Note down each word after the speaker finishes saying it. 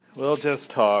We'll just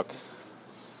talk.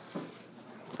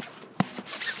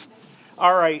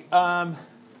 All right.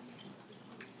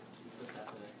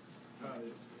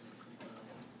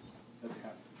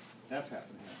 That's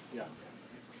happening. Yeah.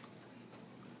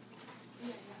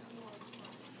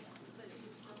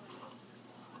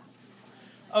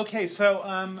 Okay, so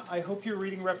I hope you're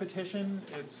reading Repetition.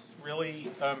 It's really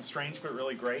strange, but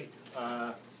really great.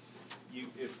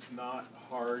 It's not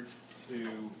hard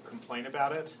to complain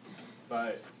about it,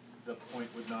 but the point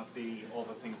would not be all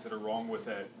the things that are wrong with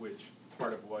it, which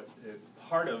part of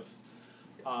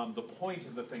the point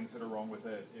of the things that are wrong with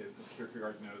it is that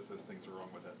Kierkegaard knows those things are wrong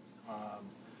with it.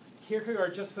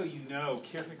 Kierkegaard, just so you know,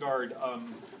 Kierkegaard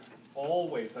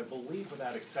always, I believe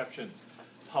without exception,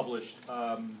 published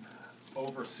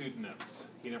over pseudonyms.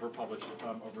 He never published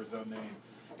over his own name.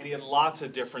 And he had lots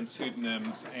of different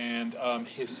pseudonyms, and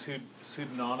his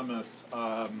pseudonymous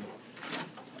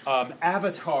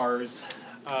avatars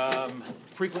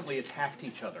frequently attacked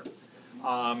each other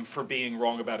for being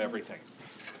wrong about everything.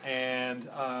 And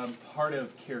part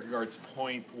of Kierkegaard's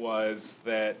point was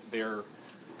that there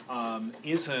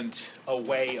isn't a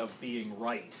way of being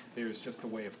right. There's just a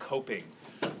way of coping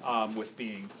with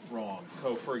being wrong.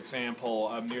 So, for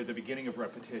example, near the beginning of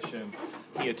Repetition,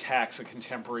 he attacks a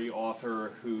contemporary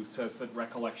author who says that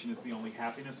recollection is the only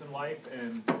happiness in life.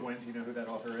 And Gwen, do you know who that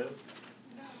author is?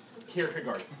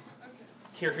 Kierkegaard.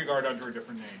 Kierkegaard under a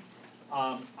different name.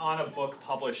 On a book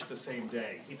published the same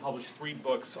day. He published 3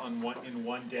 books in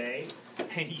one day.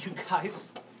 And you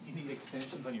guys, you need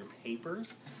extensions on your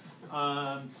papers?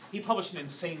 He published an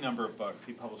insane number of books.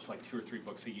 He published like 2 or 3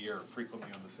 books a year,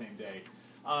 frequently on the same day.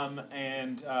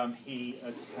 He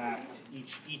attacked,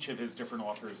 each of his different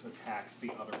authors attacks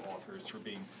the other authors for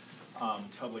being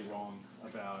totally wrong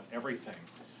about everything.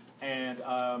 And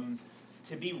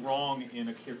to be wrong in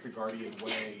a Kierkegaardian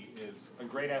way is a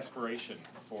great aspiration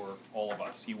for all of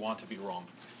us. You want to be wrong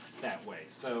that way.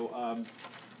 So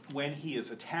when he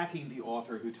is attacking the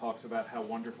author who talks about how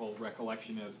wonderful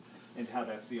recollection is and how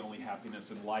that's the only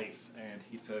happiness in life, and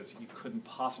he says you couldn't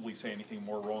possibly say anything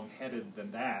more wrong-headed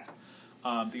than that,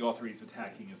 the author he's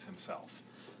attacking is himself.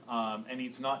 And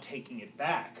he's not taking it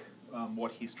back.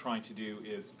 What he's trying to do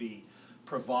is be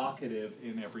provocative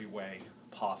in every way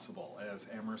possible. As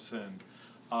Emerson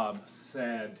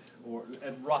said, or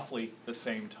at roughly the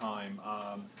same time,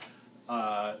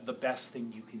 the best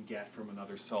thing you can get from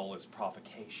another soul is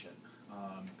provocation.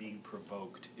 Being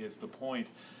provoked is the point.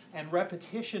 And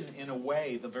repetition, in a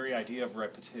way, the very idea of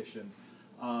repetition,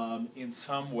 in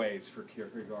some ways for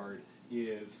Kierkegaard,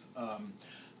 is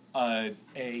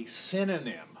a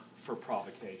synonym for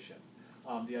provocation.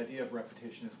 The idea of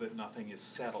repetition is that nothing is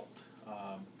settled,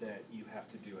 that you have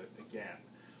to do it again,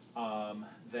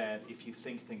 that if you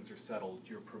think things are settled,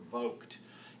 you're provoked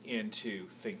into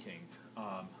thinking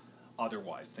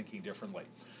otherwise, thinking differently.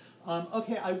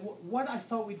 What I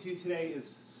thought we'd do today is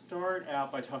start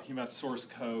out by talking about source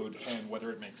code and whether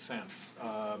it makes sense.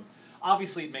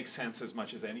 Obviously, it makes sense as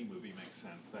much as any movie makes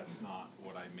sense. That's not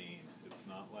what I mean. It's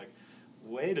not like,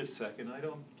 wait a second, I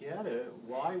don't get it.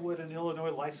 Why would an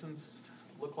Illinois license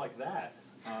look like that?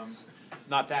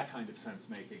 Not that kind of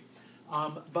sense-making.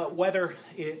 But whether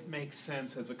it makes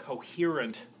sense as a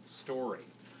coherent story.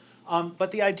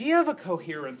 But the idea of a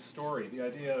coherent story, the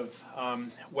idea of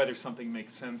whether something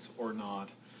makes sense or not,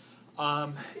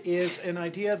 is an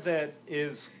idea that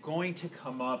is going to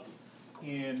come up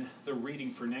in the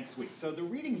reading for next week. So the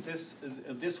reading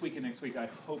this week and next week, I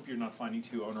hope you're not finding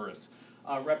too onerous.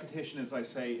 Repetition, as I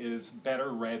say, is better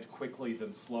read quickly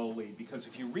than slowly, because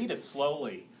if you read it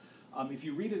slowly, if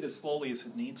you read it as slowly as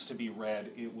it needs to be read,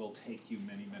 it will take you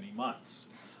many, many months.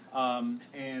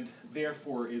 And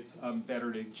therefore, it's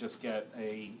better to just get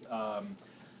a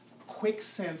quick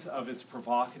sense of its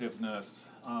provocativeness,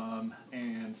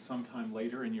 and sometime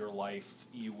later in your life,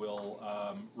 you will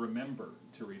remember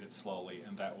to read it slowly,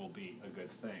 and that will be a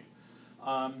good thing.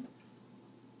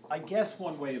 I guess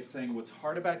one way of saying what's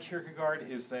hard about Kierkegaard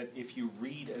is that if you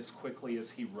read as quickly as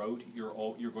he wrote,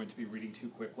 you're going to be reading too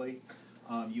quickly.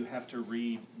 You have to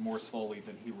read more slowly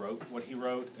than he wrote what he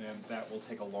wrote, and that will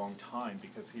take a long time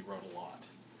because he wrote a lot.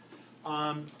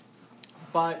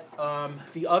 But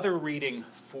the other reading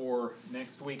for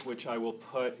next week, which I will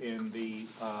put in the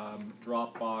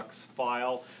Dropbox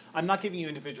file, I'm not giving you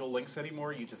individual links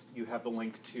anymore. You have the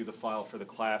link to the file for the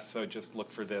class, so just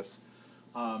look for this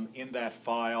in that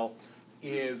file,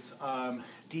 is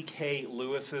D.K.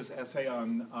 Lewis's essay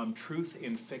on truth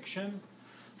in fiction.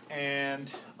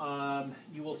 And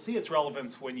you will see its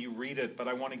relevance when you read it, but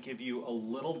I want to give you a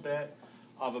little bit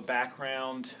of a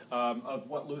background of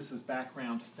what Lewis's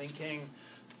background thinking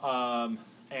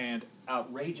and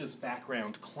outrageous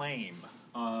background claim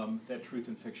that truth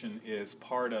in fiction is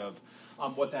part of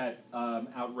what that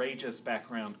outrageous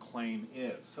background claim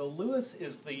is. So Lewis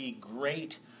is the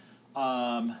great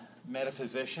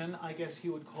metaphysician, I guess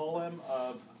you would call him,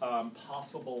 of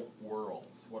possible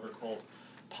worlds, what are called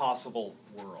possible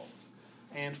worlds.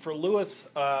 And for Lewis,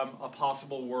 a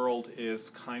possible world is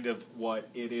kind of what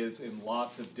it is in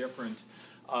lots of different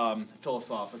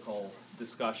philosophical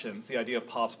discussions. The idea of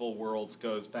possible worlds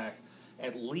goes back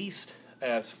at least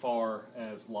as far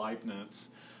as Leibniz.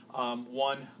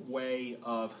 One way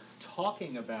of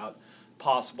talking about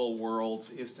possible worlds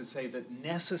is to say that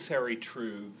necessary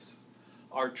truths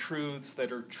are truths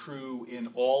that are true in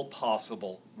all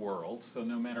possible worlds. So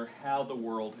no matter how the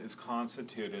world is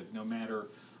constituted, no matter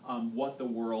what the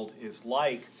world is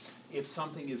like, if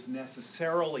something is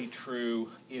necessarily true,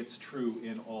 it's true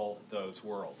in all those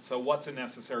worlds. So what's a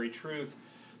necessary truth?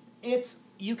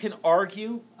 You can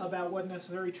argue about what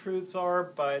necessary truths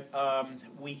are, but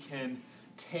we can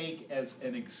take as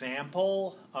an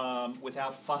example,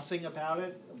 without fussing about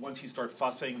it. Once you start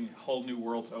fussing, whole new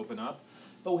worlds open up.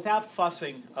 But without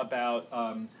fussing about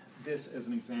this as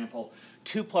an example,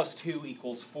 2 plus 2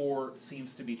 equals 4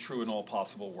 seems to be true in all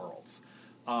possible worlds.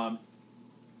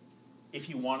 If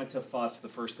you wanted to fuss, the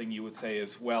first thing you would say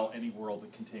is, well, any world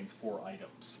that contains 4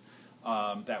 items.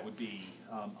 That would be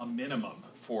a minimum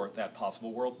for that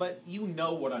possible world. But you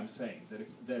know what I'm saying,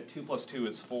 that 2 plus 2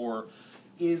 is 4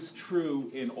 is true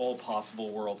in all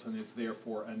possible worlds and is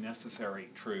therefore a necessary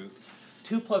truth.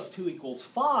 2 plus 2 equals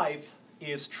 5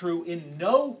 is true in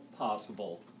no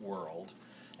possible world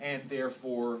and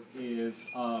therefore is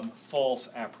false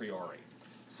a priori.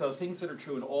 So things that are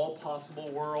true in all possible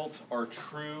worlds are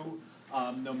true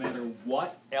no matter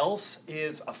what else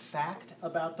is a fact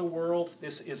about the world.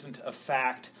 This isn't a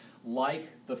fact like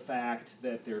the fact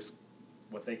that there's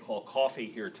what they call coffee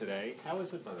here today. How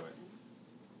is it, by the way?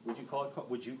 Would you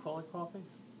call it coffee?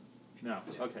 No.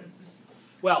 Okay.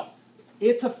 Well,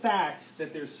 it's a fact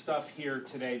that there's stuff here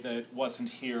today that wasn't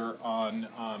here on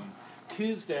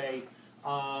Tuesday,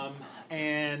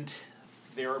 and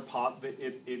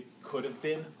it could have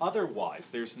been otherwise.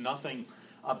 There's nothing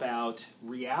about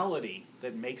reality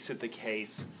that makes it the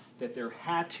case that there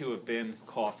had to have been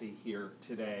coffee here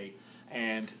today,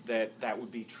 and that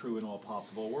would be true in all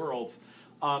possible worlds.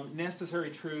 Necessary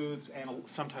truths,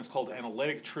 sometimes called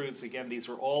analytic truths, again, these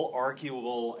are all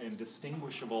arguable and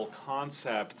distinguishable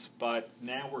concepts, but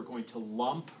now we're going to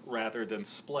lump rather than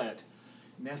split.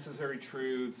 Necessary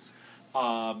truths,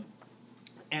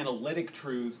 analytic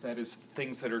truths, that is,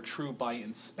 things that are true by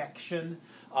inspection,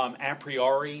 a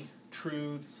priori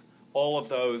truths, all of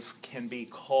those can be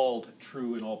called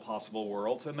true in all possible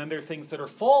worlds. And then there are things that are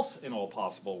false in all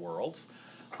possible worlds.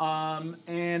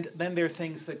 And then there are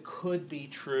things that could be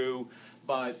true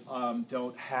but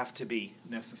don't have to be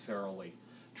necessarily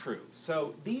true.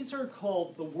 So these are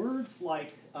called, the words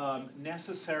like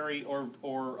necessary or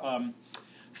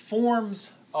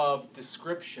forms of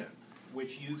description,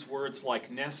 which use words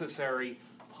like necessary,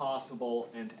 possible,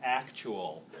 and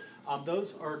actual.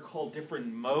 Those are called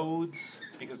different modes,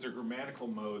 because they're grammatical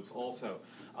modes also,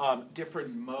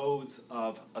 different modes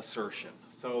of assertion.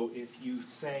 So if you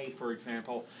say, for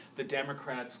example, the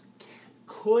Democrats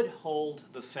could hold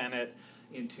the Senate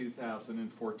in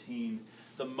 2014,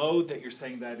 the mode that you're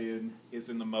saying that in is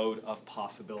in the mode of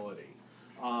possibility.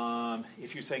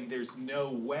 If you're saying there's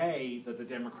no way that the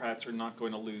Democrats are not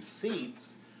going to lose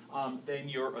seats, then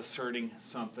you're asserting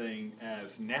something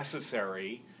as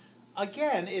necessary.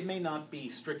 Again, it may not be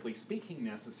strictly speaking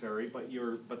necessary,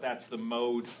 but that's the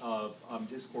mode of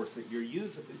discourse that you're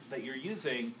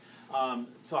using.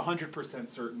 It's 100%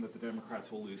 certain that the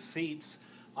Democrats will lose seats.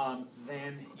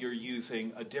 Then you're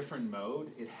using a different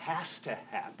mode. It has to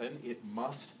happen. It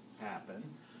must happen.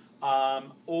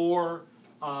 Or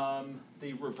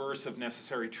the reverse of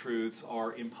necessary truths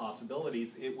are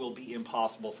impossibilities. It will be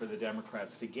impossible for the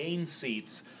Democrats to gain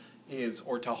seats,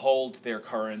 or to hold their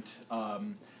current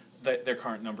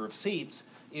number of seats,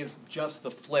 is just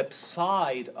the flip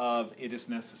side of it is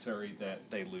necessary that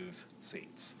they lose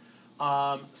seats.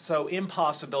 So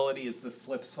impossibility is the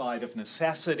flip side of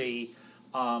necessity.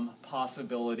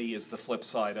 Possibility is the flip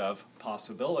side of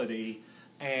possibility.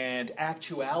 And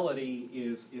actuality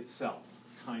is itself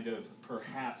kind of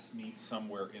perhaps meets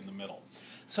somewhere in the middle.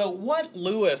 So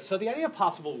the idea of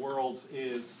possible worlds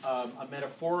is a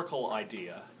metaphorical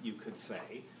idea, you could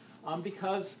say,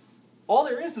 because all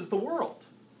there is the world.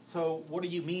 So what do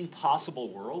you mean possible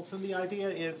worlds? And the idea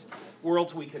is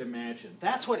worlds we could imagine.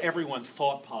 That's what everyone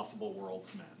thought possible worlds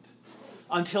meant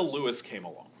until Lewis came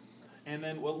along. And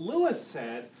then what Lewis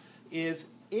said is,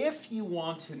 if you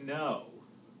want to know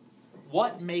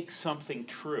what makes something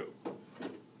true?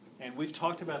 And we've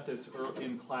talked about this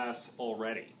in class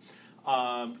already.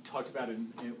 Talked about it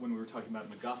when we were talking about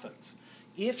MacGuffins.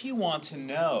 If you want to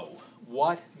know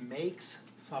what makes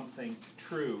something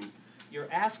true,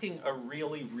 you're asking a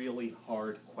really, really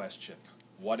hard question.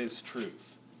 What is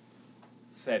truth?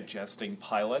 Said jesting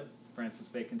Pilate, Francis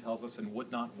Bacon tells us, and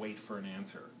would not wait for an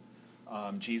answer.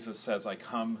 Jesus says, I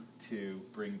come to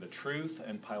bring the truth,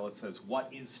 and Pilate says, what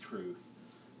is truth?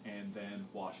 And then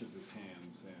washes his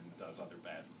hands and does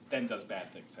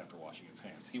bad things after washing his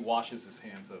hands. He washes his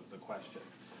hands of the question.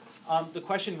 The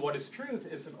question, what is truth,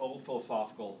 is an old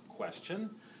philosophical question.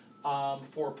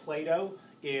 For Plato,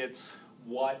 it's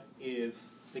what is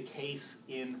the case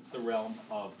in the realm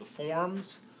of the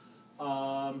forms.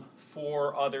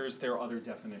 For others, there are other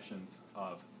definitions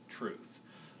of truth.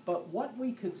 But what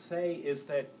we could say is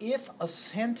that if a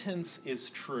sentence is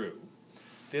true,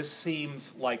 this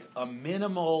seems like a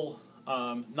minimal,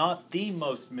 not the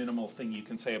most minimal thing you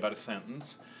can say about a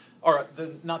sentence, or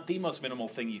not the most minimal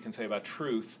thing you can say about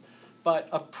truth, but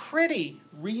a pretty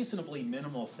reasonably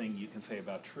minimal thing you can say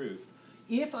about truth.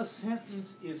 If a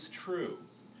sentence is true,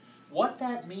 what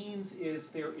that means is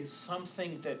there is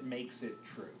something that makes it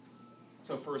true.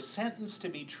 So for a sentence to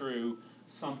be true,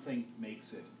 something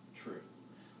makes it true.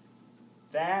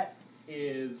 That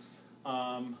is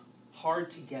hard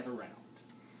to get around.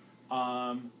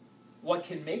 What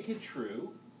can make it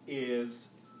true is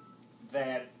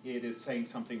that it is saying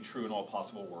something true in all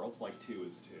possible worlds, like 2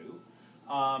 is 2.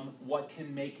 What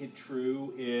can make it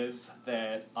true is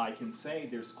that I can say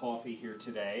there's coffee here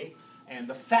today, and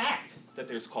the fact that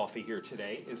there's coffee here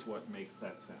today is what makes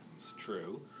that sentence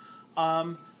true.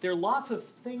 There are lots of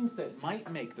things that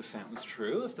might make the sentence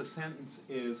true. If the sentence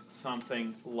is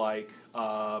something like,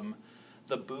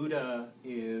 the Buddha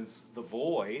is the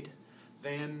void,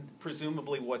 then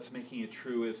presumably what's making it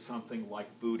true is something like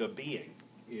Buddha being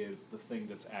is the thing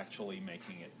that's actually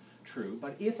making it true.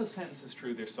 But if a sentence is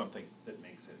true, there's something that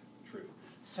makes it true.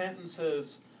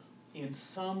 Sentences, in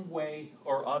some way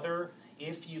or other,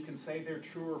 if you can say they're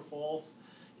true or false,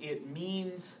 it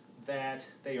means that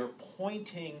they are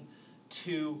pointing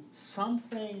to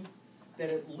something that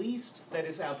at least that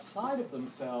is outside of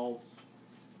themselves,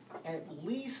 at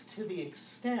least to the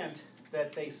extent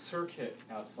that they circuit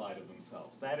outside of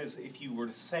themselves. That is, if you were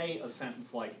to say a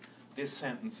sentence like, this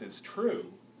sentence is true,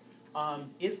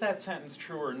 is that sentence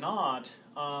true or not?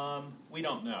 We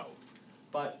don't know.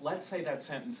 But let's say that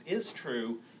sentence is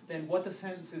true, then what the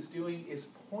sentence is doing is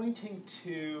pointing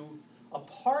to, a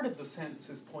part of the sentence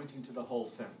is pointing to the whole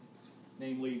sentence.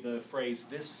 Namely, the phrase,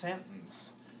 this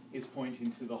sentence is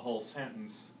pointing to the whole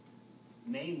sentence.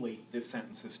 Namely, this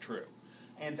sentence is true.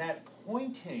 And that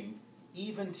pointing,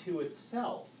 even to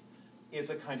itself,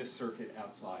 is a kind of circuit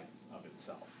outside of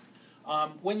itself.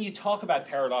 When you talk about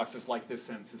paradoxes like this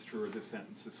sentence is true or this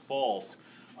sentence is false,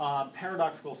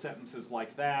 paradoxical sentences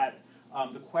like that,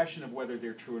 the question of whether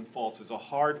they're true and false is a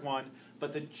hard one,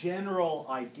 but the general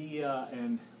idea,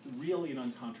 and really an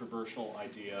uncontroversial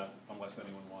idea, unless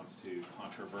anyone wants to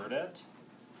controvert it,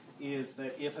 is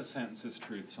that if a sentence is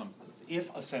true,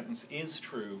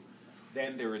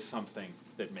 then there is something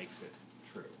that makes it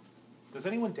true. Does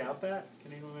anyone doubt that?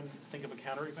 Can anyone think of a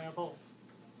counterexample?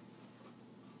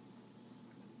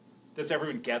 Does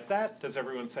everyone get that? Does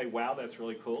everyone say, wow, that's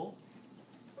really cool?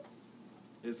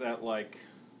 Is that like,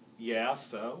 yeah,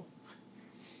 so?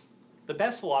 The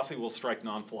best philosophy will strike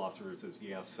non-philosophers as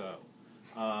yeah, so.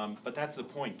 But that's the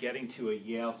point. Getting to a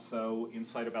yeah, so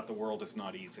insight about the world is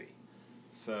not easy.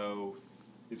 So,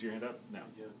 is your hand up? No.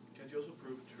 Yeah. Can't you also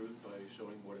prove truth by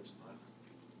showing what it's not?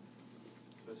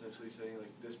 So essentially saying,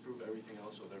 like, disprove everything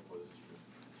else, so therefore this is true.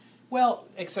 Well,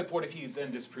 except what if you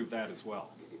then disprove that as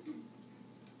well?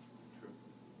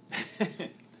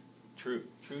 True.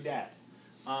 True dat.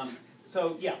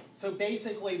 So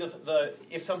basically,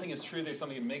 if something is true, there's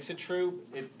something that makes it true.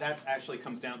 That actually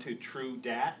comes down to true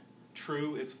dat.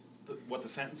 True is what the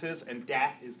sentence is, and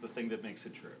dat is the thing that makes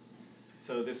it true.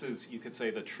 So this is, you could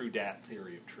say, the true dat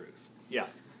theory of truth. Yeah.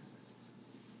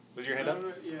 Was your hand up?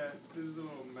 Yeah, this is a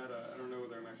little meta. I don't know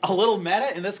whether I'm actually... A little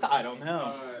meta in this? I don't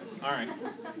know. All right.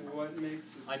 What makes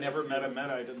the I never met a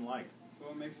meta I didn't like.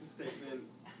 What makes a statement,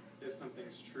 if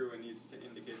something's true, it needs to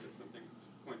indicate that something,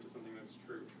 point to something that's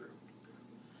true.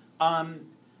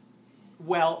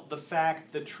 Well, the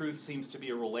fact that truth seems to be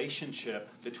a relationship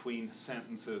between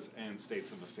sentences and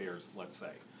states of affairs, let's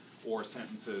say, or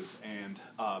sentences and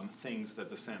things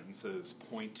that the sentences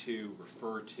point to,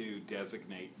 refer to,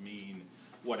 designate, mean,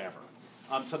 whatever.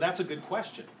 So that's a good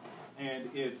question. And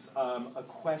it's a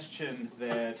question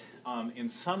that, in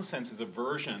some sense, is a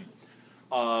version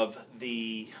of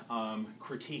the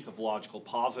critique of logical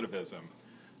positivism,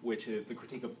 which is the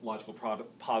critique of logical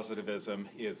positivism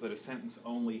is that a sentence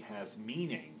only has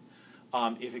meaning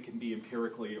if it can be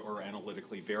empirically or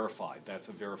analytically verified. That's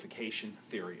a verification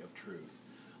theory of truth.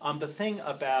 The thing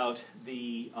about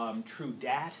the true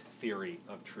dat theory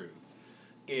of truth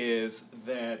is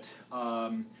that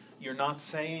you're not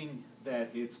saying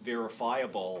that it's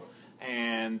verifiable,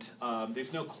 and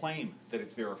there's no claim that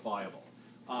it's verifiable.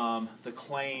 The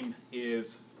claim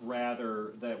is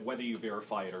rather that whether you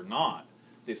verify it or not,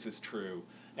 this is true.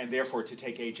 And therefore, to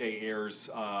take A.J. Ayer's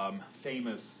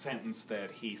famous sentence that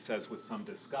he says with some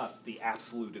disgust, the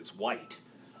absolute is white.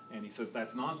 And he says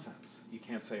that's nonsense. You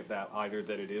can't say of that either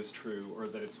that it is true or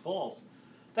that it's false.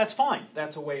 That's fine.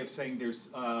 That's a way of saying there's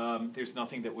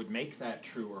nothing that would make that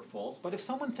true or false. But if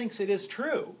someone thinks it is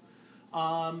true,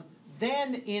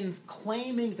 then in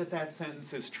claiming that that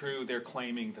sentence is true, they're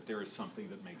claiming that there is something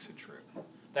that makes it true.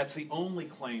 That's the only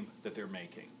claim that they're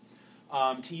making.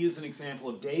 To use an example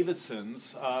of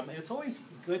Davidson's, and it's always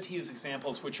good to use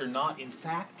examples which are not in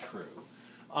fact true,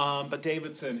 but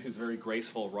Davidson, who's a very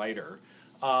graceful writer,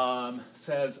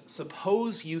 says,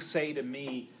 suppose you say to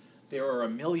me, there are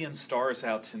 1,000,000 stars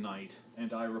out tonight,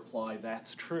 and I reply,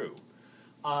 that's true.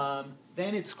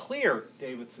 Then it's clear,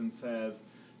 Davidson says,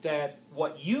 that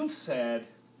what you've said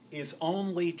is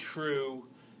only true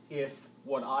if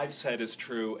what I've said is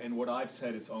true, and what I've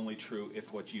said is only true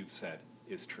if what you've said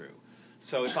is true.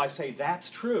 So if I say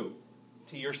that's true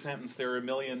to your sentence, there are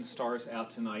 1,000,000 stars out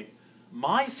tonight,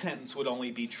 my sentence would only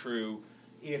be true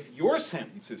if your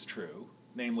sentence is true,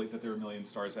 namely that there are 1,000,000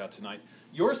 stars out tonight.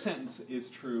 Your sentence is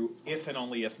true if and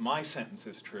only if my sentence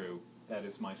is true. That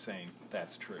is my saying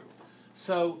that's true.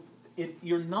 So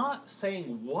you're not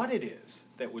saying what it is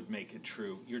that would make it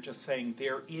true. You're just saying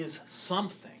there is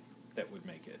something that would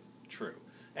make it true.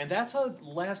 And that's a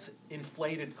less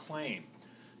inflated claim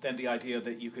than the idea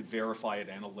that you could verify it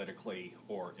analytically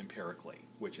or empirically,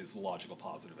 which is the logical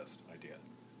positivist idea.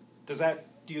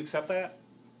 Do you accept that?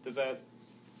 Does that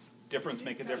difference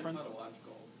make a difference?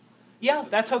 Tautological. Yeah,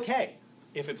 that's okay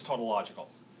if it's tautological.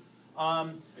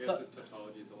 I guess that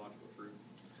tautology is a logical truth.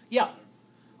 Yeah,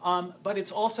 but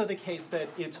it's also the case that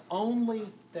it's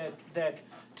only that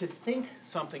to think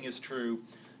something is true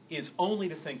is only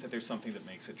to think that there's something that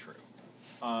makes it true.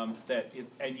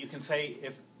 And you can say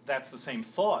if that's the same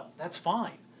thought, that's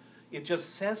fine. It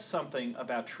just says something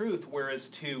about truth, whereas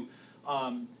to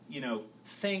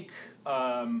think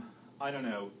to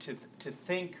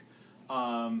think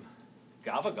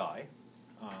Gavagai,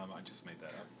 I just made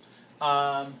that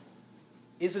up,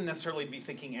 isn't necessarily to be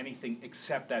thinking anything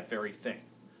except that very thing.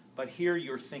 But here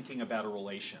you're thinking about a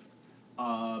relation.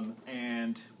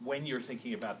 And when you're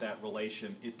thinking about that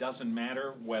relation, it doesn't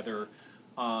matter whether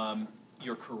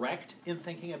you're correct in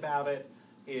thinking about it.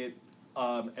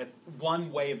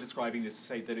 One way of describing this is to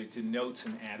say that it denotes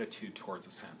an attitude towards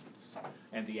a sentence.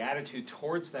 And the attitude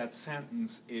towards that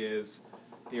sentence is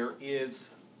there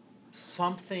is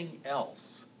something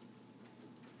else.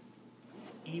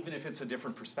 Even if it's a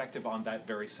different perspective on that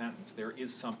very sentence, there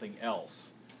is something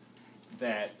else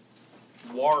that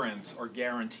warrants or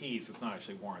guarantees, it's not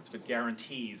actually warrants, but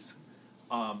guarantees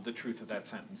the truth of that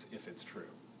sentence if it's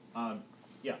true.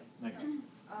 Yeah, Megan.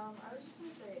 I was just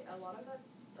going to say, a lot of that,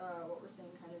 what we're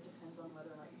saying kind of depends on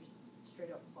whether or not you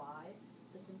straight up buy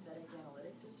the synthetic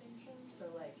analytic distinction. So,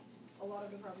 like, a lot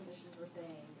of the propositions we're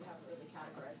saying, you haven't really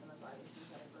categorized them as either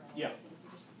synthetic or analytic. Yeah. And if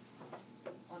you just,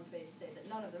 on face, say that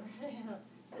none of them are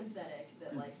synthetic,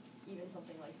 that, like, even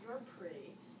something like you're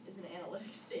pretty is an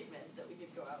analytic statement that we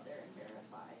could go out there and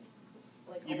verify.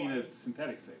 Like, You mean a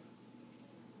synthetic statement?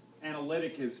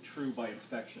 Analytic is true by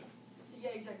inspection.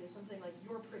 Yeah, exactly. So I'm saying, like,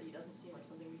 you're pretty doesn't seem like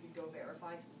something we could go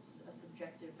verify because it's a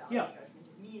subjective value judgment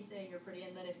of me saying you're pretty,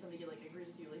 and then if somebody like agrees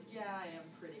with you, like, yeah, I am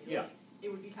pretty. Like,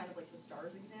 it would be kind of like the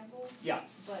stars example. Yeah.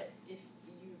 But if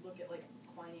you look at like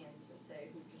Quinians, or say,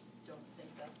 who just don't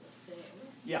think that's a thing.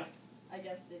 Yeah. I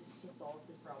guess to solve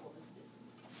this problem, it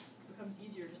becomes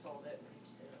easier to solve it when you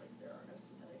just say that like there are no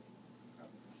synthetic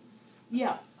propositions.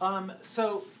 Yeah.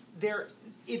 So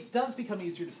it does become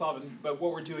easier to solve, but what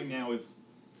we're doing now is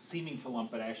seeming to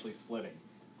lump but actually splitting.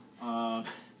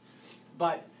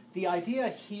 But the idea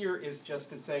here is just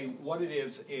to say what it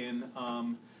is in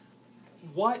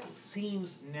what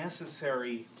seems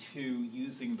necessary to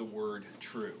using the word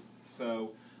true.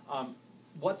 So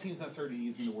what seems necessary to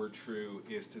using the word true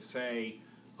is to say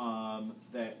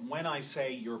that when I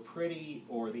say you're pretty,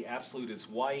 or the absolute is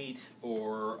white,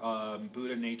 or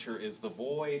Buddha nature is the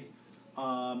void,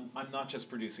 I'm not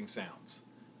just producing sounds.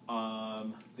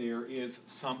 There is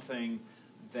something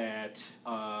that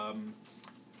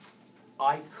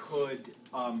I could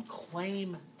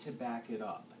claim to back it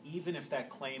up, even if that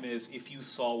claim is, if you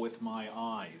saw with my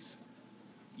eyes,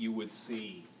 you would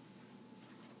see,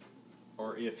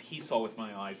 or if he saw with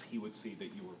my eyes, he would see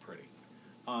that you were pretty.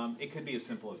 It could be as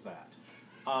simple as that.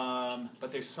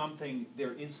 But there's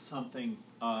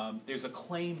a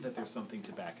claim that there's something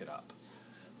to back it up.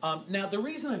 Now, the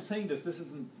reason I'm saying this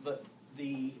isn't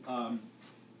the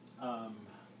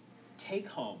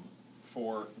take-home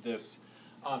for this.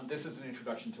 This is an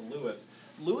introduction to Lewis.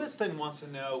 Lewis then wants to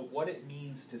know what it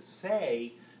means to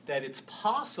say that it's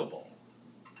possible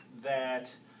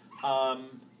that,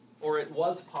 or it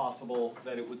was possible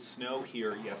that it would snow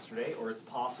here yesterday, or it's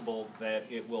possible that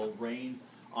it will rain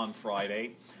on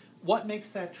Friday. What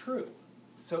makes that true?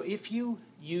 So if you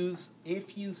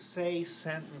say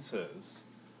sentences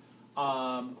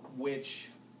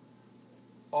which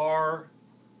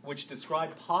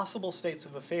describe possible states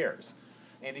of affairs,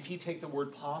 and if you take the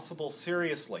word possible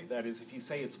seriously, that is, if you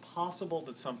say it's possible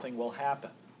that something will happen,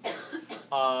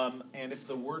 and if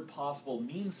the word possible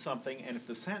means something, and if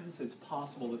the sentence it's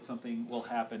possible that something will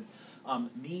happen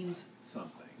means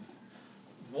something,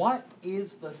 what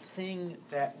is the thing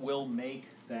that will make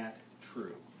that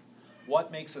true?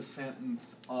 What makes a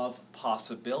sentence of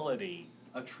possibility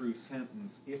a true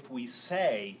sentence if we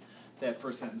say that for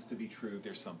a sentence to be true,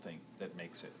 there's something that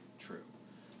makes it true?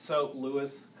 So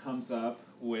Lewis comes up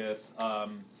with,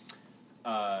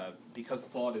 because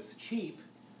thought is cheap,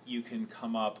 you can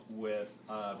come up with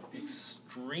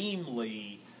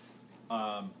extremely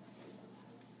large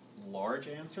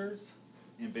answers,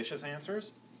 ambitious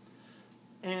answers.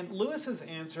 And Lewis's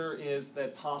answer is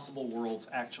that possible worlds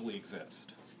actually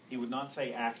exist. He would not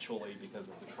say actually because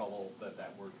of the trouble that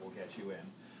that word will get you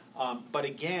in. But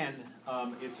again,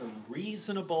 it's a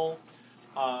reasonable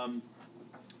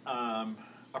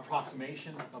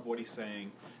approximation of what he's saying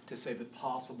to say that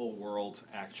possible worlds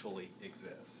actually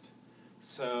exist.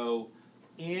 So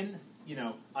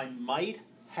I might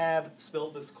have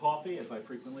spilled this coffee, as I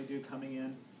frequently do coming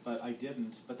in, but I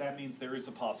didn't. But that means there is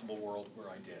a possible world where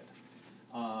I did.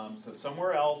 So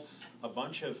somewhere else, a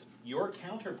bunch of your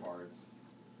counterparts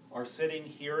are sitting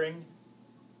hearing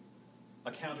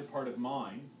a counterpart of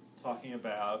mine talking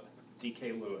about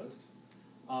D.K. Lewis,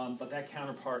 but that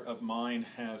counterpart of mine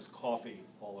has coffee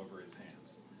all over his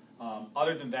hands.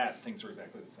 Other than that, things are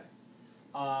exactly the same.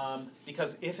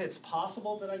 Because if it's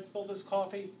possible that I'd spill this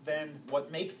coffee, then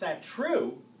what makes that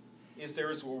true is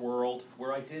there is a world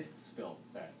where I did spill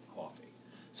that coffee.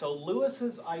 So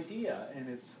Lewis's idea, and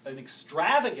it's an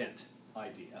extravagant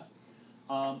idea,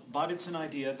 but it's an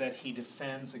idea that he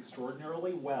defends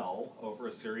extraordinarily well over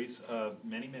a series of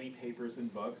many, many papers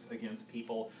and books against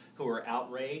people who are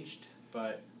outraged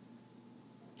but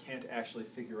can't actually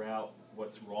figure out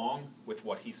what's wrong with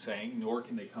what he's saying, nor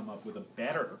can they come up with a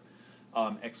better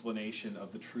explanation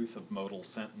of the truth of modal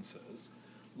sentences.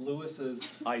 Lewis's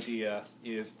idea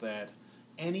is that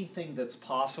anything that's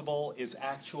possible is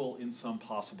actual in some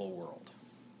possible world.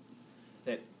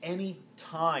 That any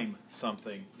time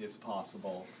something is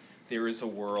possible, there is a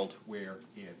world where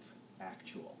it's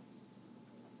actual.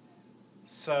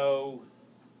 So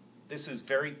this is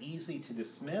very easy to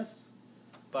dismiss,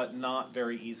 but not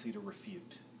very easy to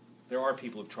refute. There are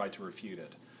people who've tried to refute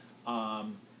it.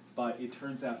 But it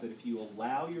turns out that if you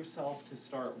allow yourself to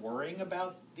start worrying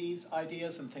about these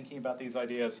ideas and thinking about these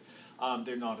ideas,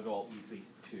 they're not at all easy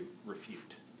to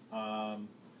refute.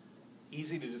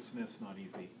 Easy to dismiss, not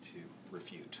easy to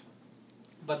refute.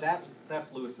 But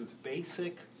that's Lewis's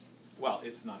basic, well,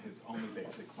 it's not his only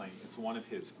basic claim, it's one of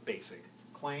his basic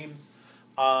claims.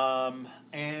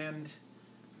 And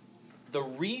the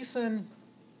reason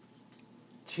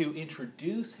to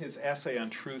introduce his essay on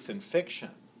truth and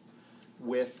fiction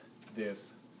with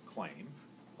this claim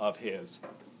of his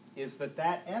is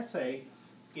that essay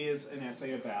is an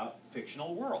essay about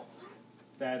fictional worlds.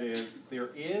 That is,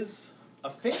 there is a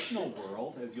fictional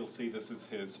world, as you'll see, this is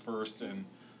his first and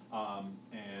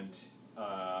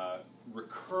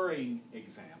recurring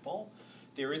example.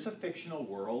 There is a fictional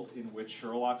world in which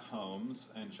Sherlock Holmes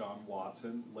and John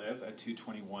Watson live at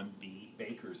 221B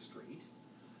Baker Street.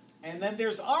 And then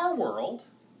there's our world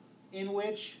in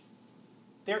which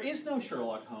there is no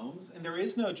Sherlock Holmes and there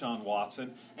is no John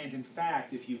Watson. And in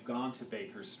fact, if you've gone to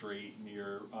Baker Street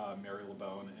near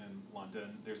Marylebone in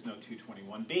London, there's no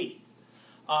 221B.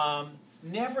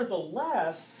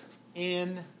 Nevertheless,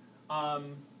 in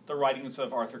the writings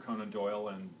of Arthur Conan Doyle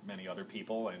and many other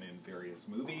people and in various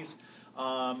movies,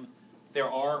 there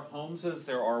are Holmeses,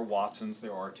 there are Watsons,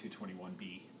 there are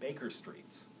 221B Baker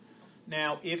Streets.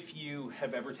 Now, if you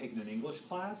have ever taken an English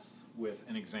class with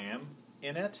an exam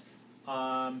in it,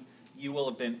 you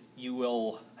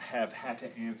will have had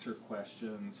to answer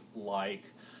questions like,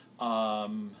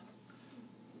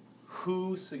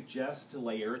 who suggests to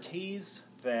Laertes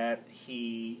that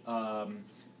he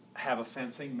have a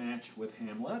fencing match with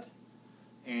Hamlet?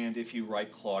 And if you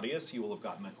write Claudius, you will have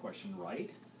gotten that question right.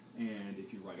 And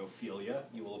if you write Ophelia,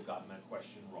 you will have gotten that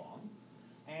question wrong.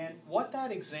 And what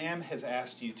that exam has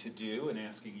asked you to do, in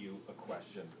asking you a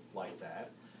question like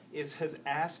that, is has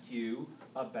asked you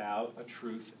about a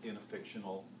truth in a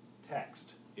fictional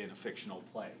text, in a fictional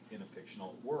play, in a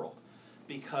fictional world.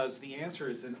 Because the answer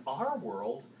is, in our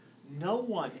world, no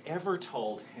one ever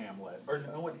told Hamlet, or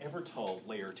no one ever told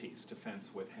Laertes to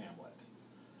fence with Hamlet.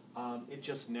 It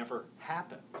just never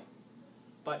happened.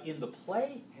 But in the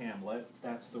play Hamlet,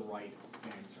 that's the right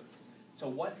answer. So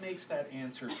what makes that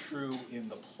answer true in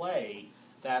the play,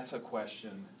 that's the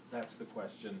question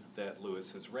that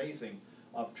Lewis is raising,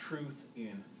 of truth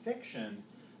in fiction.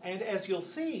 And as you'll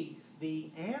see, the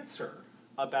answer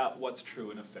about what's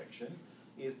true in a fiction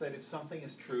is that if something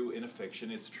is true in a fiction,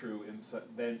 it's true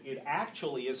then it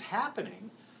actually is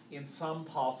happening in some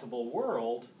possible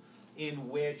world in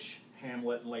which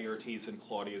Hamlet and Laertes and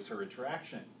Claudius are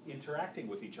interacting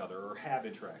with each other, or have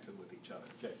interacted with each other.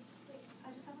 Jay? Wait,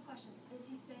 I just have a question. Is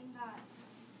he saying that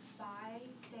by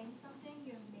saying something,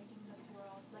 you're making this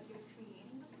world, like you're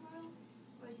creating this world?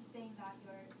 Or is he saying that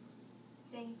you're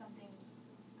saying something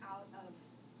out of...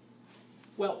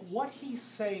 Well, what he's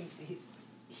saying,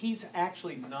 he's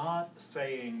actually not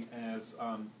saying, as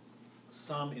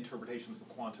some interpretations of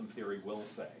quantum theory will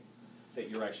say, that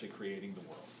you're actually creating the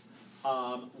world.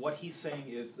 What he's saying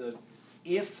is that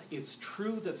if it's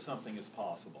true that something is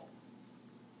possible,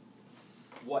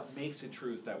 what makes it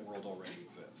true is that world already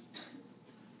exists.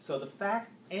 So the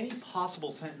fact, any possible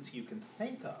sentence you can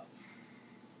think of,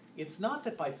 it's not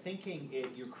that by thinking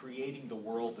it you're creating the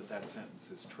world that sentence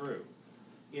is true.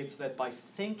 It's that by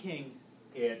thinking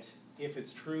it, if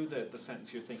it's true that the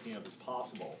sentence you're thinking of is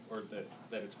possible, or that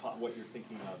it's what you're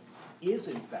thinking of is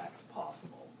in fact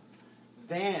possible,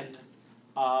 then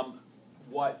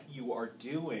what you are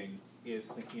doing is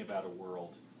thinking about a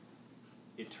world.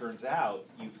 It turns out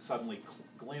you've suddenly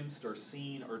glimpsed or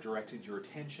seen or directed your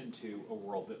attention to a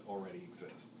world that already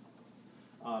exists.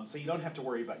 So you don't have to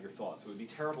worry about your thoughts. It would be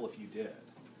terrible if you did.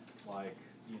 Like,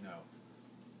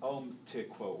 oh, to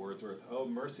quote Wordsworth, "Oh,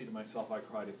 mercy to myself, I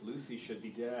cried, if Lucy should be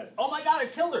dead. Oh my God,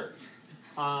 I've killed her!"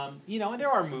 And there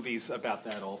are movies about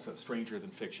that also. Stranger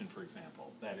Than Fiction, for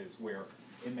example. That is where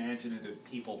imaginative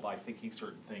people, by thinking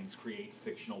certain things, create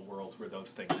fictional worlds where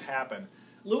those things happen.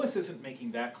 Lewis isn't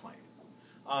making that claim.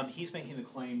 He's making the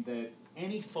claim that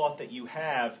any thought that you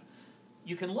have,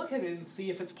 you can look at it and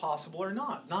see if it's possible or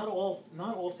not. Not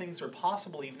all things are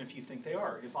possible, even if you think they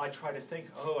are. If I try to think,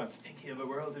 oh, I'm thinking of a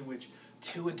world in which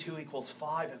 2 and 2 equals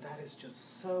 5, and that is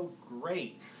just so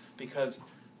great, because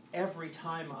every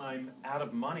time I'm out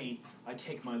of money, I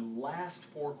take my last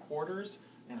 4 quarters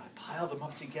and I pile them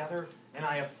up together, and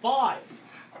I have 5.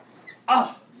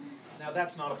 Ah! Now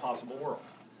that's not a possible world.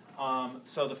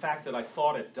 So the fact that I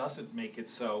thought it doesn't make it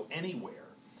so anywhere.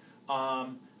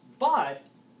 But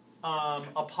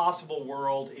a possible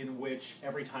world in which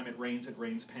every time it rains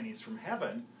pennies from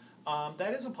heaven,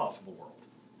 that is a possible world.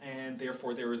 And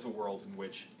therefore there is a world in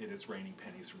which it is raining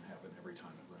pennies from heaven every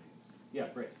time it rains. Yeah,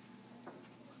 Grace.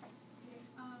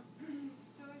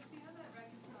 So I see how that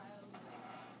reconciles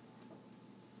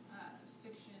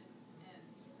fiction and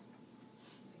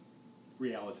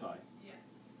Reality. Yeah.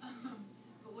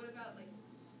 But what about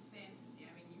fantasy?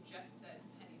 I mean, you just said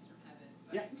pennies from heaven.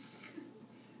 But Yeah.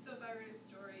 So if I read a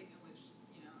story in which,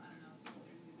 I don't know,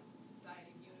 there's a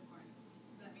society of unicorns,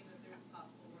 does that mean that there's a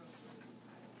possible world where there's a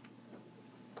society?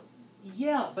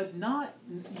 Yeah, but not,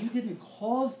 you didn't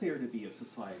cause there to be a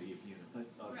society of unicorns.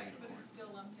 Right, but it's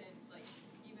still lumped in,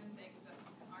 even things that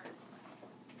aren't,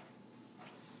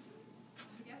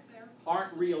 I guess they're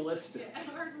Aren't realistic. Yeah,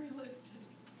 aren't realistic.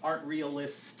 Aren't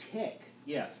realistic,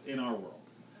 yes, in our world.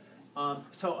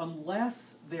 So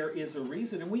unless there is a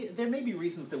reason, and there may be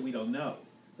reasons that we don't know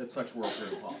that such worlds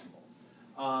are impossible.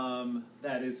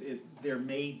 That is, there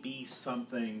may be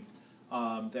something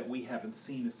that we haven't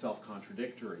seen as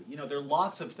self-contradictory. There are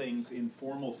lots of things in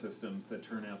formal systems that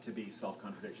turn out to be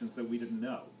self-contradictions that we didn't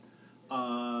know.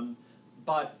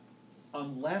 But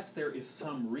unless there is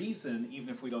some reason, even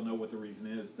if we don't know what the reason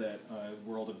is, that a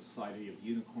world of a society of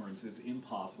unicorns is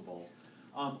impossible,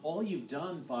 all you've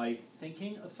done by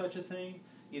thinking of such a thing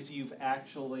is you've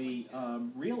actually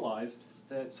realized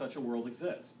that such a world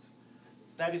exists.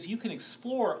 That is, you can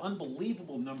explore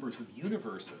unbelievable numbers of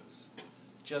universes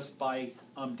just by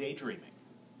daydreaming.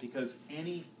 Because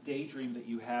any daydream that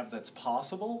you have that's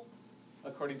possible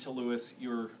according to Lewis,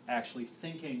 you're actually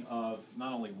thinking of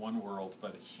not only one world,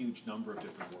 but a huge number of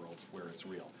different worlds where it's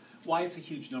real. Why it's a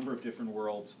huge number of different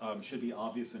worlds should be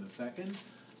obvious in a second,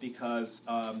 because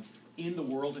in the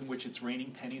world in which it's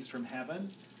raining pennies from heaven,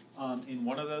 in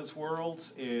one of those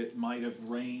worlds, it might have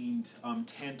rained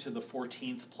 10 to the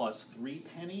 14th plus 3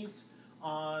 pennies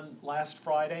on last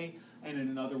Friday, and in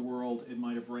another world, it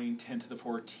might have rained 10 to the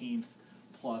 14th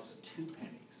plus 2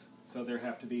 pennies. So there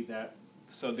have to be that.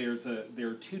 So there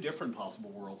are 2 different possible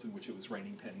worlds in which it was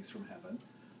raining pennies from heaven.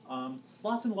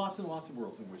 Lots and lots and lots of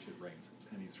worlds in which it rains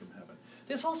pennies from heaven.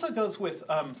 This also goes with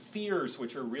fears,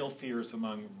 which are real fears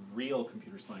among real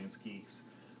computer science geeks,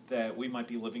 that we might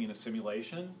be living in a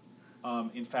simulation.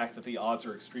 In fact, that the odds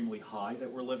are extremely high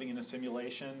that we're living in a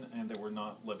simulation and that we're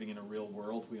not living in a real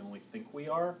world. We only think we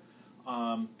are,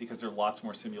 because there are lots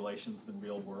more simulations than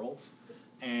real worlds.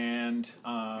 And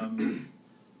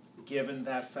given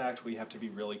that fact, we have to be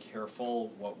really careful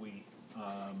what we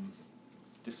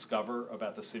discover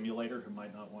about the simulator, who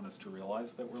might not want us to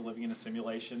realize that we're living in a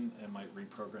simulation and might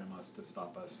reprogram us to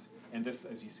stop us. And this,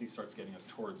 as you see, starts getting us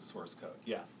towards source code.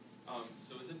 Yeah?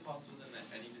 So is it possible then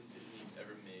that any decision you've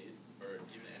ever made, or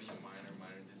even any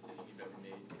minor decision you've ever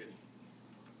made, could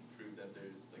prove that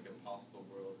there's like a possible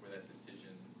world where that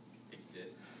decision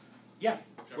exists? Yeah,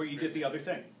 where you did the other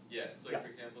thing. Yeah, so like for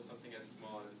example, something as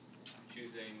small as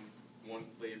choosing one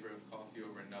flavor of coffee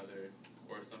over another,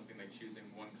 or something like choosing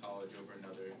one college over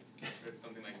another, or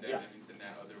something like that. Yeah. That means in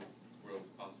that other world it's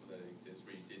possible that it exists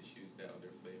where you did choose that other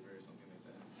flavor or something like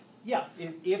that. Yeah,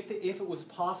 if it was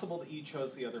possible that you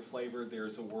chose the other flavor,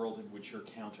 there's a world in which your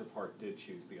counterpart did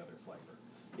choose the other flavor.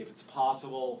 If it's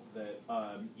possible that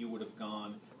you would have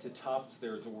gone to Tufts,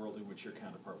 there's a world in which your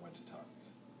counterpart went to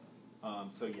Tufts.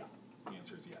 So yeah, the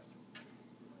answer is yes.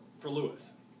 For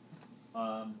Lewis.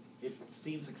 It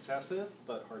seems excessive,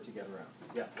 but hard to get around.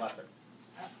 Yeah, Lester.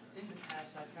 In the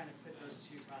past, I've kind of put those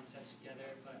 2 concepts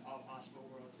together, but all possible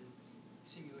worlds and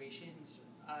simulations,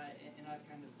 and I've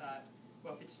kind of thought,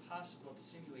 well, if it's possible to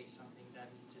simulate something,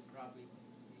 that means it probably,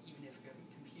 even if a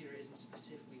computer isn't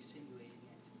specifically simulating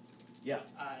it, Yeah.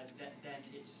 then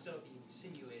it's still being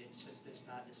simulated. It's just there's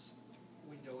not this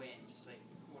window in, just like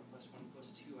 1 + 1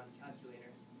 = 2 on a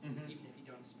calculator, even if you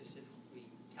don't specifically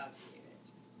calculate it.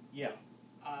 Yeah.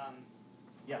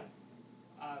 Yeah.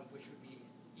 Which would be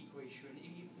equally true. And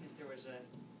even if there was a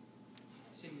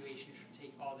simulation which would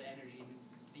take all the energy in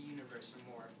the universe or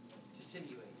more to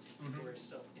simulate, if it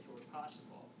were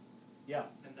possible, Yeah.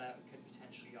 then that could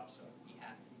potentially also be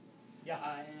happening. Yeah.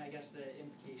 And I guess the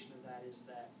implication of that is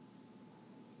that,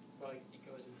 well, it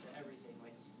goes into everything.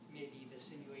 Like maybe the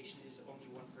simulation is only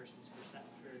one person's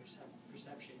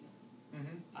perception.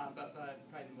 But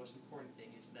probably the most important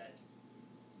thing is that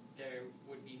there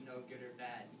would be no good or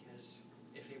bad, because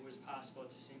if it was possible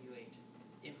to simulate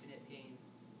infinite pain,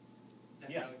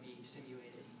 then that would be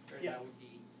simulated, or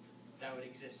that would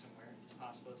exist somewhere. It's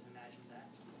possible to imagine that.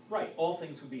 Right, all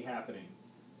things would be happening.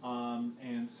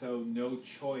 And so no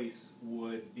choice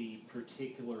would be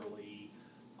particularly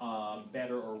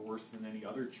better or worse than any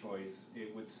other choice.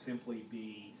 It would simply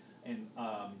be,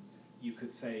 you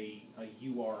could say, a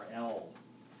URL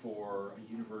for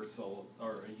a universal,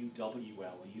 or a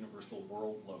UWL, a universal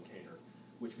world locator,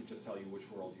 which would just tell you which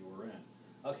world you were in.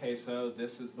 Okay, so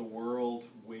this is the world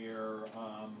where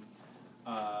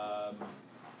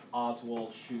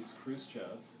Oswald shoots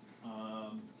Khrushchev.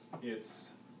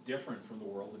 It's different from the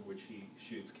world in which he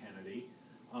shoots Kennedy,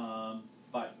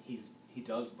 but he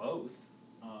does both.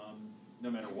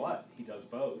 No matter what, he does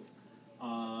both.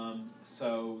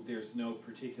 So there's no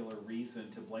particular reason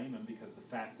to blame him, because the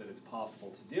fact that it's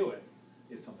possible to do it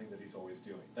is something that he's always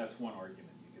doing. That's one argument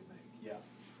you could make, yeah.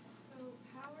 So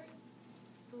how are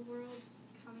the worlds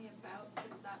coming about?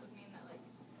 Because that would mean that,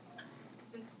 like,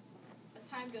 since as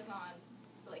time goes on,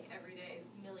 like every day,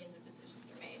 millions of decisions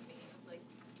are made, meaning like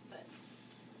that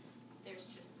there's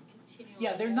just continual.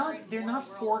 Yeah, they're not worlds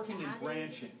forking and added.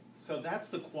 branching. So that's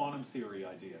the quantum theory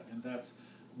idea, and that's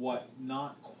what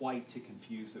not quite to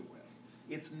confuse it with.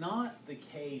 It's not the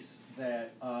case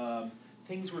that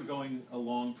things were going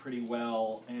along pretty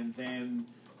well, and then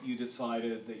you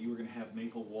decided that you were going to have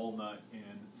maple walnut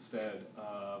instead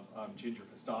of ginger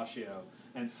pistachio,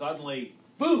 and suddenly,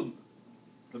 boom,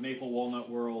 the maple walnut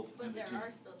world. But and the there ginger.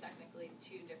 are still technically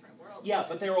 2 different worlds. Yeah,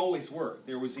 but there always were.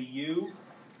 There was a you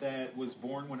that was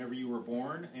born whenever you were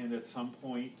born, and at some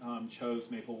point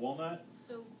chose maple walnut.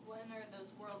 So when are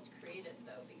those worlds created,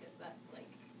 though? Because that, like,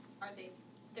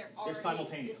 they're already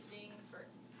simultaneous. existing for.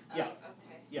 Yeah.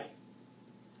 Okay. Yeah.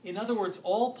 In other words,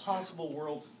 all possible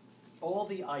worlds, all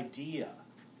the idea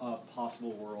of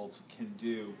possible worlds can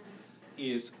do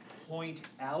is point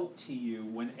out to you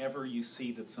whenever you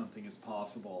see that something is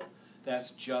possible.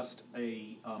 That's just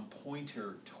a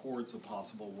pointer towards a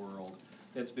possible world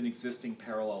that's been existing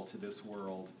parallel to this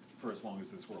world for as long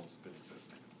as this world's been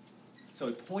existing. So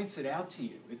it points it out to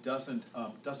you. It doesn't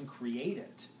create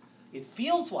it. It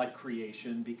feels like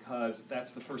creation because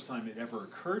that's the first time it ever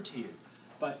occurred to you.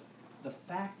 But the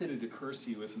fact that it occurs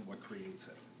to you isn't what creates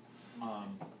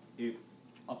it.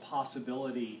 A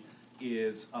possibility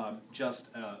is just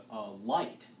a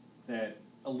light that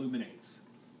illuminates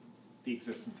the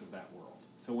existence of that world.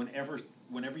 So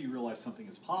whenever you realize something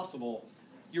is possible,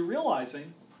 you're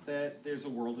realizing that there's a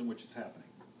world in which it's happening.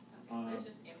 Okay, so it's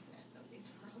just infinite of these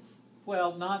worlds.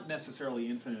 Well, not necessarily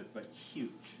infinite, but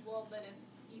huge. Well, but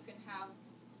if you can have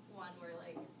one where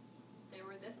like there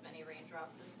were this many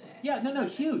raindrops this day. Yeah, no,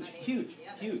 this huge, many huge, the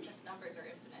others, huge. Since numbers are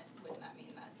infinite, wouldn't that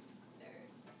mean that they're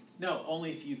No,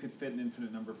 only if you could fit an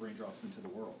infinite number of raindrops into the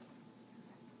world.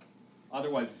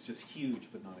 Otherwise, it's just huge,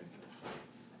 but not infinite.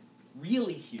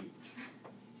 Really huge,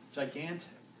 gigantic,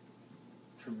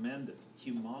 tremendous,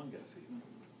 humongous even,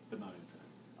 but not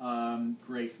infinite.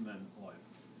 Grace and then Eliza.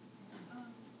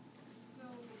 So,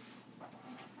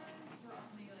 because we're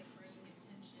only like bringing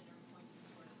attention or pointing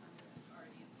towards something that's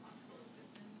already in possible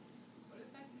existence, what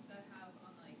effect does that have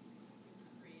on like the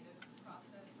creative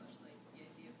process, / like the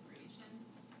idea of creation?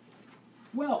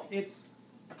 Well,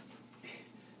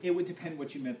 it would depend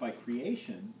what you meant by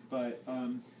creation, but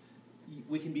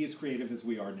we can be as creative as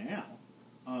we are now.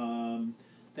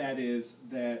 That is,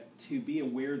 that to be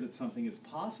aware that something is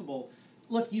possible,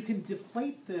 look, you can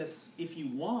deflate this if you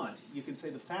want. You can say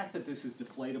the fact that this is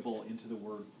deflatable into the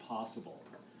word possible,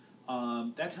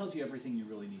 that tells you everything you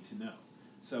really need to know.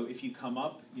 So if you come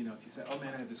up, if you say, oh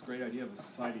man, I have this great idea of a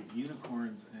society of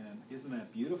unicorns, and isn't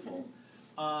that beautiful?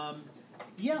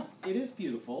 Yeah, it is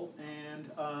beautiful, and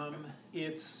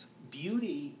its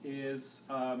beauty is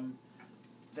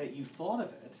that you thought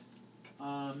of it,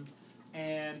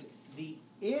 and the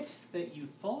it that you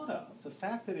thought of, the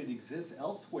fact that it exists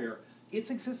elsewhere,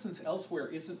 its existence elsewhere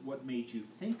isn't what made you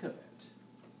think of it.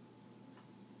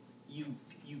 You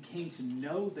came to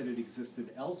know that it existed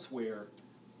elsewhere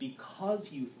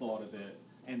because you thought of it,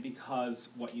 and because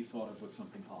what you thought of was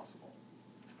something possible.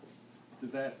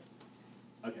 Does that?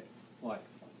 Okay, well,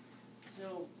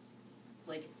 So,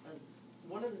 like,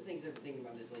 one of the things I'm thinking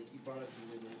about is, like, you brought up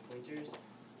the word, like, pointers,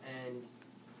 and,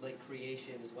 like,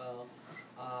 creation as well.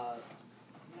 I'm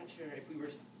not sure if we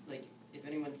were, like, if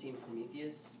anyone's seen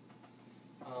Prometheus,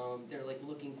 they're, like,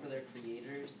 looking for their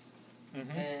creators,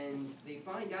 and they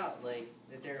find out, like,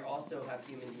 that they also have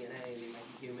human DNA, they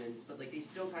might be humans, but, like, they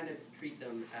still kind of treat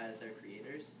them as their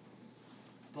creators.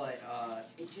 But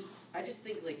I just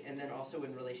think, like, and then also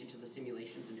in relation to the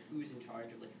simulations and who's in charge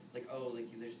of,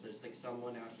 there's like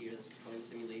someone out here that's controlling the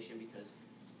simulation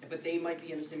but they might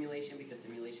be in a simulation because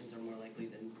simulations are more likely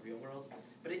than real worlds.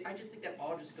 But I just think that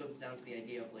all just goes down to the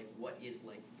idea of, like, what is,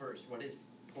 like, first, what is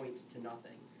points to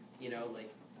nothing,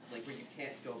 like where you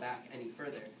can't go back any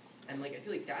further. And, like, I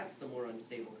feel like that's the more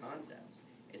unstable concept.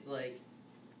 It's like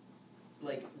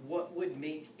what would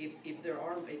make, if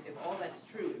all that's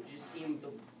true, it would just seem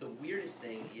the weirdest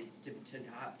thing is to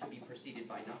have to be preceded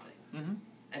by nothing. Mm-hmm.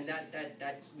 And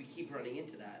that we keep running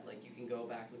into that. Like, you can go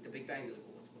back, like, the Big Bang, like,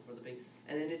 well, what's before the Big?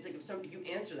 And then it's like, if you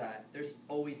answer that, there's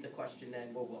always the question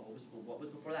then, well, what was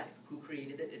before that? Who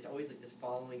created it? It's always, like, this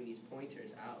following these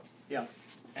pointers out. Yeah.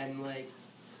 And, like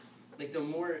the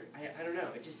more, I don't know,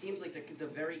 it just seems like the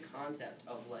very concept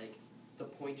of, like, the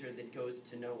pointer that goes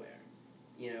to nowhere,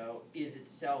 is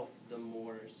itself the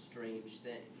more strange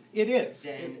thing. It is.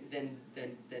 Than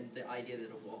the idea that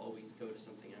it will always go to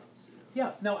something else.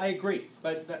 Yeah, no, I agree.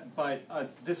 But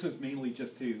this was mainly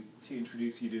just to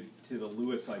introduce you to the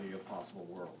Lewis idea of possible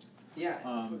worlds. Yeah,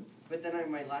 but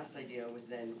then my last idea was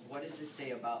then, what does this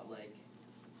say about, like,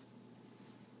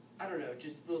 I don't know,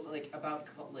 just like about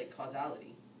like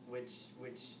causality, which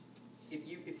if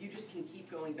you just can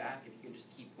keep going back, if you can just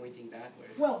keep pointing backward.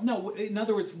 Well, no. In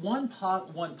other words, one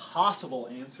possible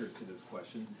answer to this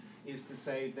question is to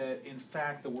say that in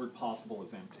fact the word possible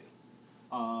is empty.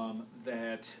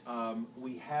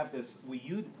 We have this.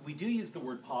 We do use the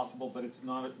word possible, but it's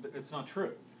not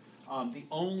true. The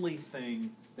only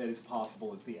thing that is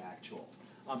possible is the actual.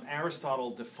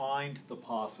 Aristotle defined the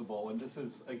possible, and this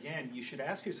is, again, you should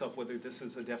ask yourself whether this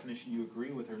is a definition you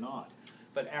agree with or not.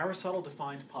 But Aristotle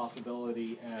defined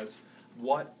possibility as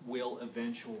what will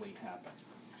eventually happen.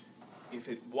 If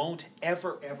it won't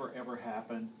ever, ever, ever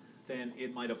happen, then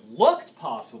it might have looked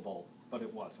possible, but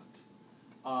it wasn't.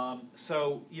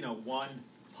 So, one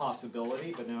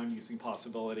possibility, but now I'm using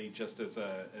possibility just as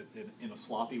in a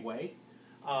sloppy way,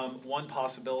 One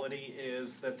possibility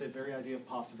is that the very idea of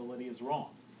possibility is wrong.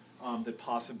 That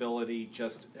possibility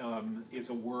just is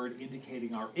a word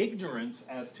indicating our ignorance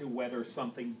as to whether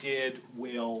something did,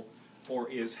 will, or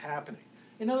is happening.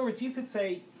 In other words, you could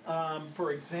say,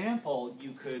 for example,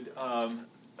 you could,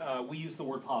 we use the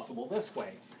word possible this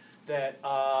way, that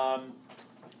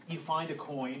you find a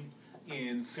coin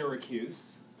in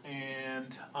Syracuse,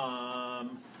 and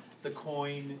the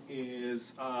coin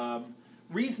is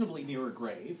reasonably near a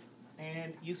grave,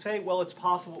 and you say, well, it's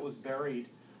possible it was buried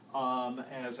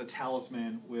as a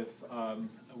talisman with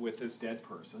this dead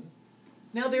person.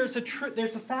 Now there's a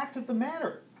fact of the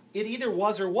matter. It either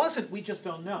was or wasn't, we just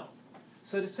don't know.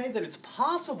 So to say that it's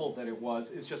possible that it was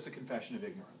is just a confession of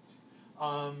ignorance.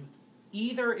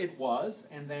 Either it was,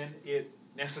 and then it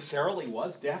necessarily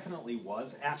was, definitely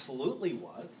was, absolutely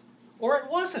was, or it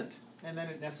wasn't, and then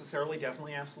it necessarily,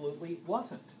 definitely, absolutely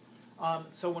wasn't.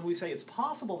 So when we say it's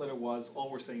possible that it was,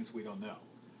 all we're saying is we don't know.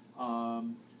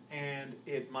 And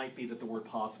it might be that the word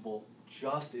possible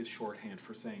just is shorthand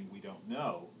for saying we don't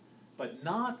know, but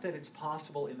not that it's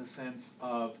possible in the sense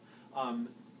of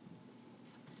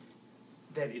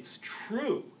that it's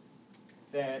true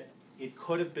that it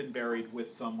could have been buried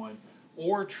with someone,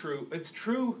 or it's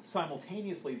true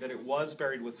simultaneously that it was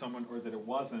buried with someone or that it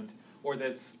wasn't, or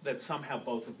that somehow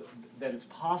both of them, that it's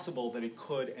possible that it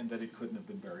could and that it couldn't have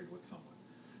been buried with someone.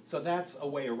 So that's a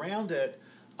way around it,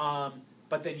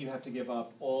 but then you have to give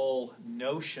up all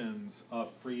notions of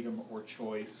freedom or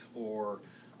choice or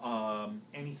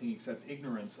anything except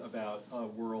ignorance about a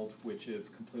world which is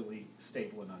completely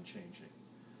stable and unchanging.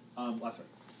 Last one.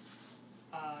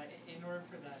 In order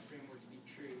for that framework to be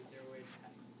true, there would,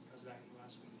 goes back to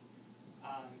last week,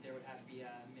 there would have to be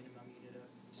a minimum unit of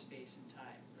space and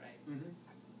time, right? Mm-hmm.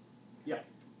 Yeah.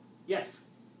 Yes.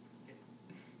 Okay.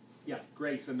 Yeah,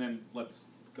 Grace, and then let's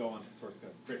go on to source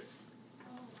code. Grace.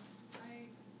 Oh, I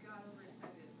got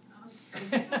overexcited. I'm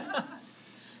sorry, I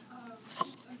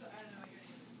don't know what your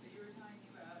name is, but you were talking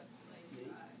about, like,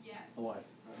 yes. Elias.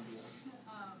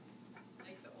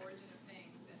 Like the origin of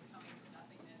things and coming from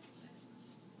nothingness, and I just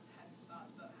had some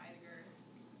thoughts about Heidegger,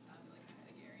 because it sounded like a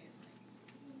Heideggerian, like,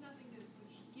 nothingness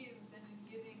which gives, and in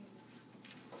giving.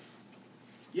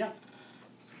 Yeah.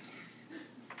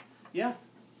 Yeah,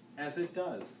 as it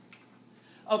does.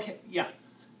 Okay, yeah.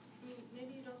 I mean,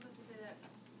 maybe you'd also have to say that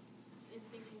in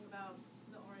thinking about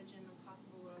the origin of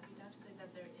possible world, you'd have to say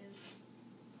that there is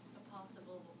a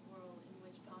possible world in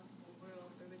which possible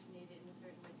worlds originated in a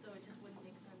certain way. So it just wouldn't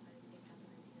make sense, I think, as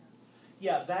an idea.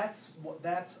 Yeah,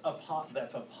 that's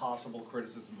a possible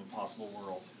criticism of possible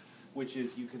worlds, which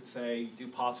is you could say, do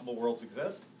possible worlds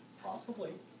exist?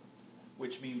 Possibly.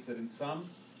 Which means that in some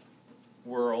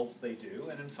worlds they do,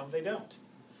 and in some they don't.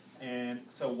 And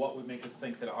so what would make us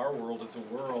think that our world is a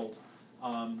world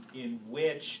in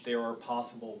which there are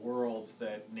possible worlds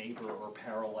that neighbor or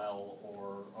parallel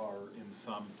or are in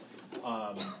some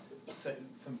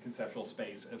conceptual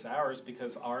space as ours,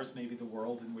 because ours may be the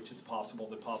world in which it's possible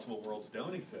that possible worlds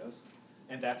don't exist,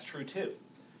 and that's true too.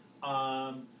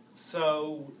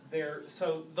 So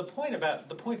the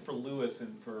point for Lewis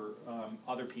and for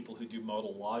other people who do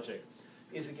modal logic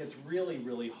is it gets really,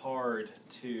 really hard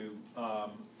to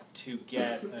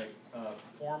get a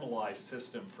formalized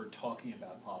system for talking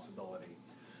about possibility,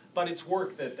 but it's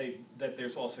work that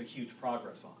there's also huge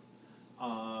progress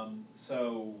on.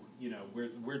 So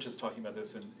we're just talking about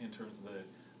this in terms of the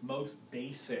most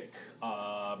basic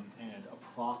and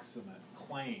approximate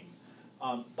claim.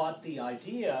 But the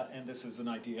idea, and this is an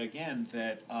idea again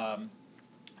that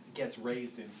gets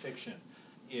raised in fiction,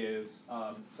 is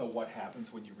so what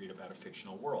happens when you read about a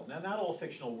fictional world? Now, not all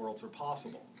fictional worlds are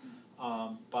possible,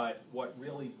 but what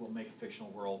really will make a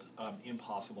fictional world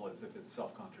impossible is if it's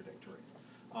self-contradictory.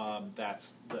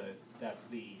 That's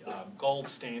the gold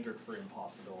standard for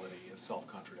impossibility is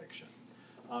self-contradiction.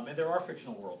 And there are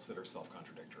fictional worlds that are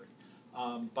self-contradictory.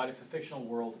 But if a fictional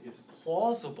world is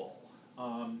plausible,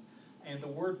 and the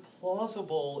word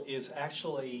plausible is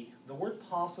actually, the word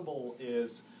possible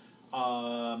is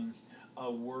a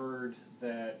word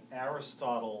that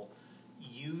Aristotle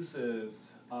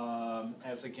uses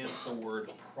as against the word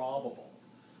probable.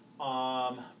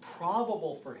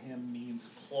 Probable for him means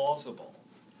plausible.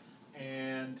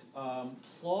 And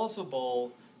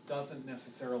plausible doesn't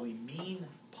necessarily mean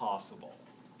possible.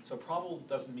 So probable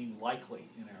doesn't mean likely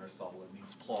in Aristotle, it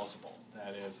means plausible.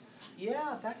 That is,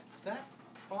 yeah, that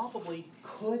probably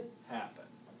could happen,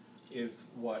 is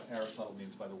what Aristotle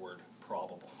means by the word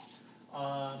probable.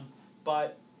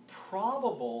 But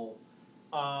probable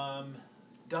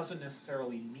doesn't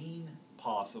necessarily mean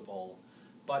possible,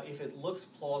 but if it looks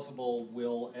plausible,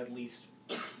 we'll at least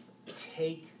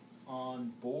take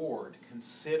on board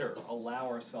consider, allow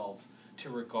ourselves to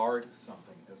regard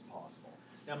something as possible.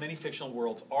 Now, many fictional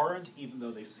worlds aren't, even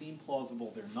though they seem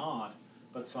plausible, they're not,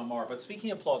 but some are. But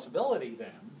speaking of plausibility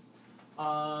then,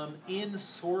 in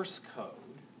source code,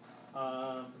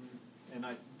 and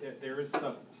there is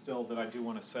stuff still that I do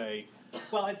want to say.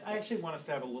 Well, I actually want us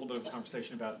to have a little bit of a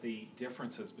conversation about the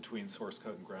differences between source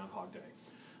code and Groundhog Day.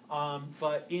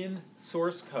 But in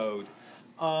source code,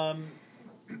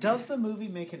 does the movie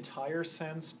make entire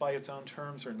sense by its own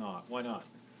terms or not? Why not?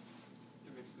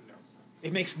 It makes no sense.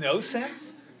 It makes no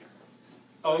sense?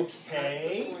 Like, Okay.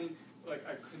 That's the point, like,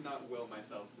 I could not will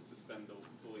myself to suspend the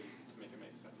belief to make it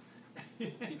make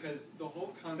sense. Because the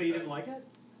whole concept... So you didn't like it?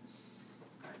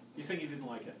 You think you didn't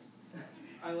like it?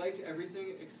 I liked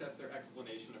everything except their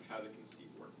explanation of how the conceit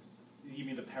works. You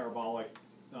mean the parabolic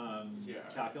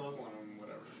calculus? Quantum,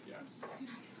 whatever, yeah.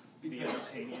 The Because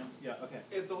Arcadian? Yeah, okay.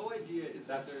 if the whole idea is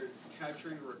that That's- they're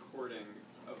capturing a recording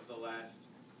of the last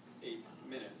 8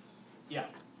 minutes, Yeah.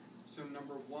 so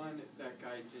number one, that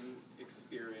guy didn't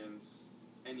experience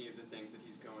any of the things that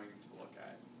he's going to look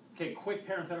at. Okay, quick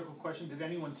parenthetical question. Did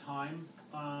anyone time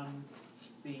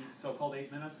the so-called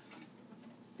 8 minutes?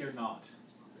 They're not.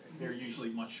 They're usually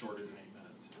much shorter than 8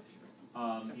 minutes,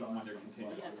 even when they're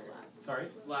continuous. Sorry?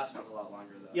 The last one's a lot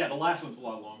longer though. Yeah, the last one's a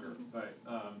lot longer, but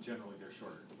generally they're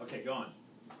shorter. Okay, go on.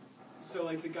 So,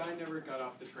 like, the guy never got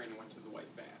off the train and went to the white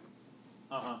van.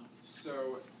 Uh-huh.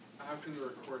 So, how can the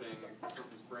recording from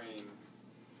his brain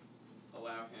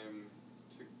allow him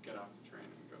to get off the train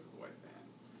and go to the white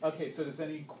van? Okay, so does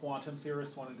any quantum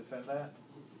theorist want to defend that?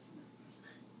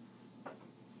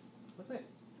 What's that?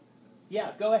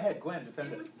 Yeah, go ahead, Gwen,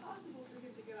 defend It it. was possible for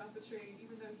him to get off the train,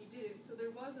 even though he didn't. So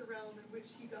there was a realm in which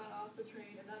he got off the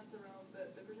train, and that's the realm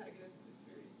that the protagonist is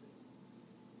experiencing.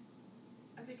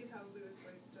 I think is how Lewis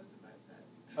would justify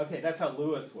that. Okay, that's how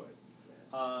Lewis would.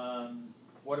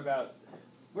 What about,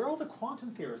 where are all the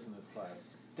quantum theorists in this class?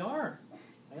 Darn!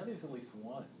 I know there's at least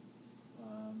one.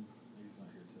 Maybe he's not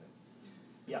here today.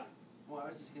 Yeah. Well, I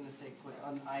was just gonna say quick.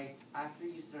 After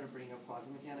you started bringing up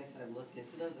quantum mechanics, I looked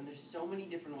into those, and there's so many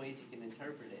different ways you can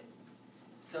interpret it.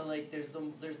 So like, there's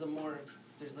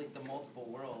like the multiple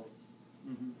worlds,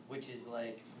 Mm-hmm. which is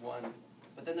like one,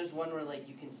 but then there's one where like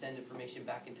you can send information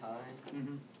back in time.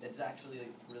 Mm-hmm. It's actually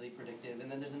like really predictive,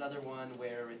 and then there's another one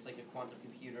where it's like a quantum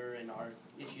computer, and our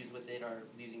issues with it are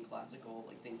using classical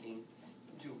like thinking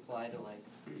to apply to like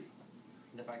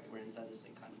the fact that we're inside this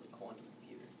like kind of like quantum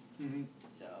computer. Mm-hmm.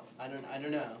 So I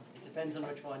don't know. It depends on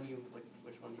which one you want.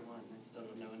 I still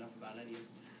don't know enough about any of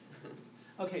them.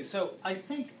 Okay, so I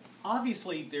think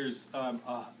obviously there's a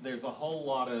whole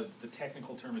lot of, the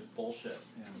technical term is bullshit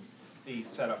in the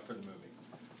setup for the movie.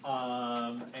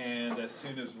 And as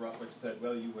soon as Rutledge said,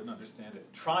 well, you wouldn't understand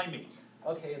it. Try me.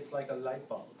 Okay, it's like a light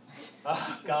bulb.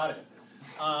 Got it.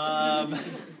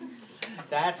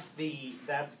 That's the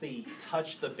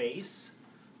touch the base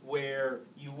where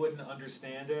you wouldn't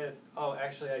understand it. Oh,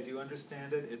 actually, I do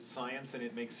understand it. It's science and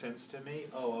it makes sense to me.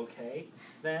 Oh, okay,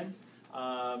 then.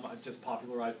 I've just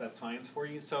popularized that science for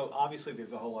you. So obviously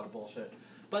there's a whole lot of bullshit.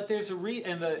 But there's a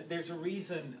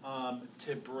reason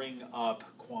to bring up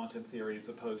quantum theory as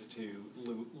opposed to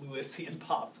Lewisian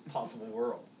possible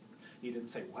worlds. He didn't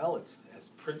say, well, it's as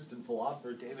Princeton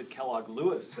philosopher David Kellogg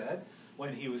Lewis said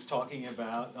when he was talking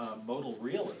about modal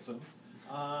realism.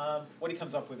 What he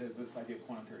comes up with is this idea of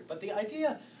quantum theory. But the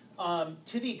idea,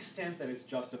 to the extent that it's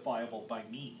justifiable by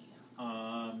me,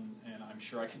 and I'm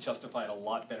sure I can justify it a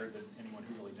lot better than anyone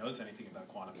who really knows anything about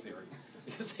quantum theory,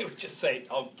 because they would just say,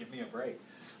 oh, give me a break.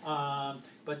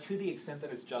 But to the extent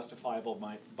that it's justifiable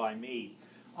by me,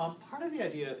 part of the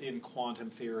idea in quantum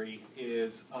theory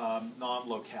is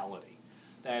non-locality.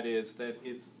 That is, that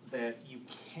you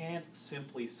can't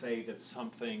simply say that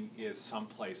something is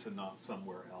someplace and not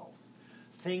somewhere else.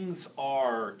 Things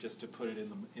are, just to put it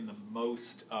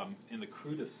in the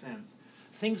crudest sense,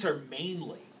 things are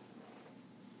mainly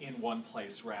in one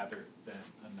place rather than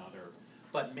another,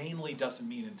 but mainly doesn't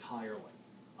mean entirely.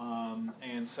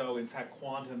 And so, in fact,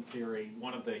 quantum theory,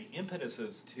 one of the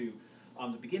impetuses to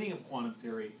the beginning of quantum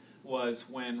theory was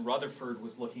when Rutherford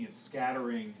was looking at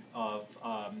scattering of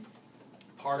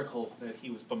particles that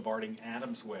he was bombarding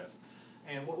atoms with.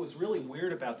 And what was really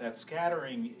weird about that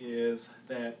scattering is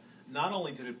that not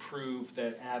only did it prove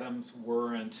that atoms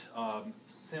weren't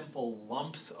simple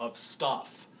lumps of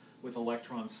stuff with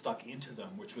electrons stuck into them,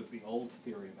 which was the old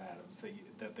theory of atoms,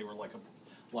 that they were like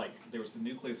there was the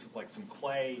nucleus was like some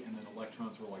clay, and then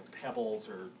electrons were like pebbles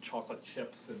or chocolate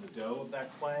chips in the dough of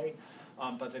that clay,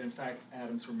 but that in fact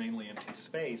atoms were mainly empty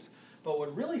space. But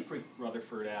what really freaked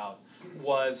Rutherford out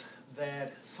was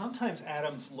that sometimes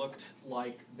atoms looked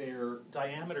like their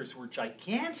diameters were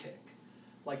gigantic.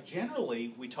 Like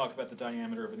generally, we talk about the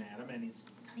diameter of an atom, and it's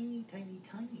tiny, tiny,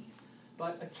 tiny.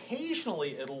 But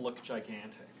occasionally, it'll look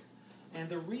gigantic. And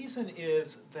the reason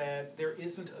is that there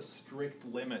isn't a strict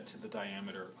limit to the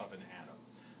diameter of an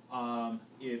atom.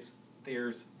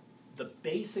 There's the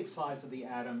basic size of the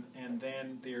atom, and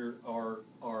then there are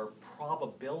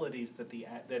probabilities that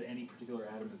that any particular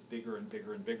atom is bigger and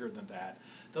bigger and bigger than that.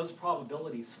 Those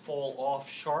probabilities fall off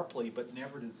sharply, but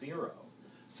never to zero,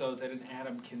 so that an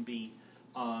atom can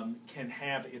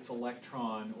have its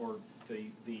electron, or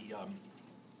the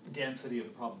density of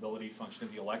the probability function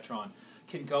of the electron,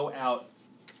 can go out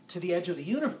to the edge of the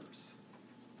universe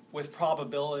with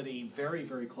probability very,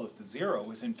 very close to zero,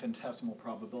 with infinitesimal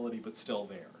probability, but still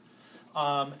there.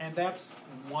 And that's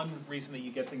one reason that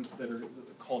you get things that are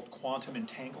called quantum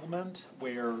entanglement,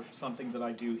 where something that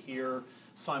I do here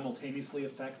simultaneously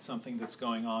affects something that's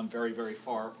going on very, very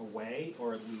far away,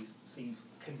 or at least seems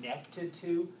connected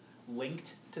to,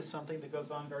 linked to something that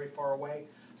goes on very far away.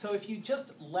 So if you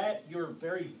just let your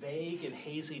very vague and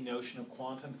hazy notion of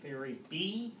quantum theory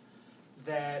be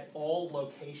that all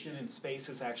location in space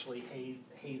is actually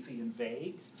hazy and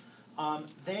vague,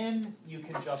 then you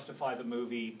can justify the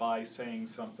movie by saying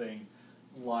something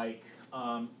like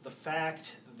the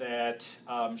fact that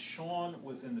Sean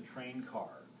was in the train car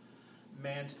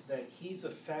meant that he's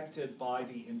affected by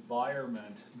the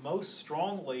environment most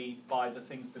strongly by the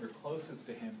things that are closest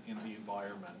to him in the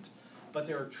environment. But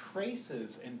there are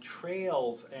traces and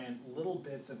trails and little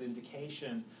bits of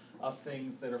indication of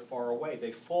things that are far away.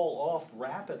 They fall off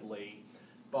rapidly,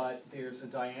 but there's a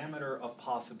diameter of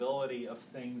possibility of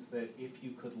things that if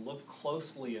you could look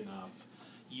closely enough,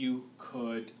 you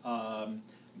could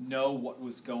know what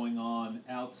was going on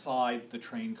outside the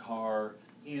train car,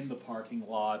 in the parking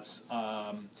lots,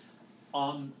 on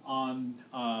the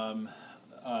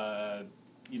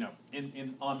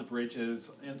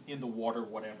bridges, in the water,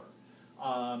 whatever.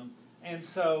 And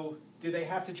so, do they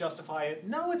have to justify it?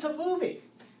 No, it's a movie.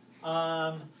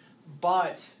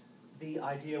 But the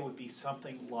idea would be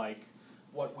something like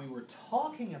what we were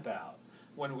talking about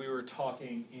when we were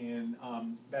talking in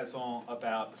Bazin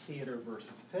about theater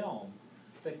versus film,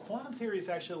 that quantum theory is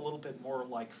actually a little bit more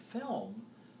like film,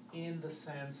 in the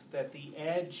sense that the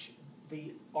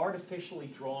artificially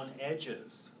drawn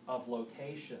edges of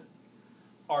location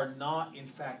are not, in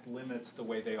fact, limits the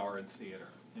way they are in theater.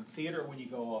 In theater, when you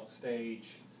go off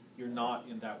stage, you're not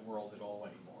in that world at all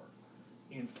anymore.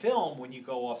 In film, when you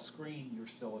go off screen, you're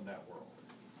still in that world.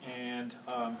 And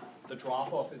the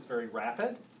drop-off is very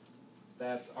rapid.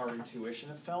 That's our intuition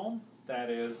of film. That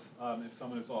is, if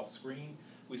someone is off screen,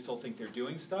 we still think they're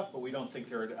doing stuff, but we don't think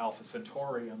they're at Alpha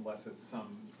Centauri unless it's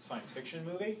some science fiction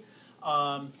movie.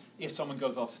 If someone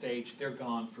goes off stage, they're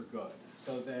gone for good.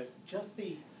 So that just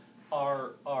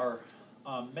our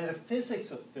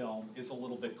metaphysics of film is a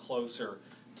little bit closer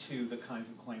to the kinds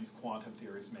of claims quantum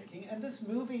theory is making. And this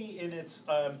movie, in its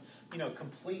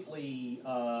completely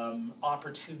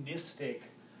opportunistic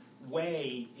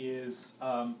way, is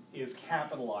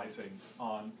capitalizing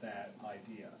on that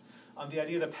idea. The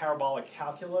idea of the parabolic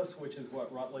calculus, which is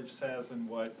what Rutledge says and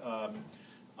what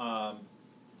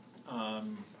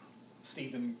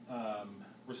Stephen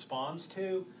responds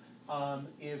to,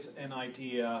 is an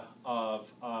idea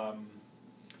of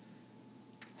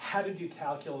how to do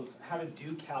calculus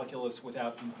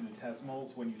without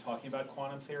infinitesimals when you're talking about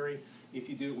quantum theory. If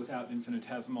you do it without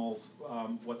infinitesimals,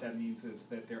 what that means is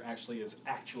that there actually is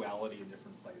actuality in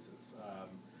different places,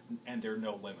 and there are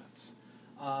no limits.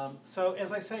 So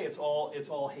as I say, it's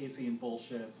all hazy and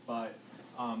bullshit, but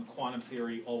quantum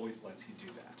theory always lets you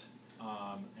do that,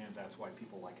 and that's why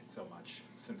people like it so much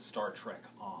since Star Trek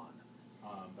on.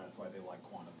 That's why they like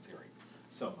quantum theory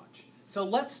so much. So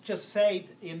let's just say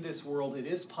in this world it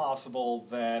is possible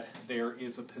that there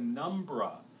is a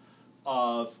penumbra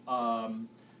of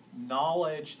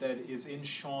knowledge that is in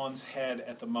Sean's head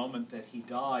at the moment that he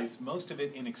dies, most of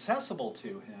it inaccessible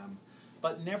to him,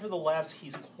 but nevertheless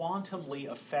he's quantumly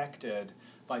affected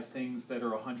by things that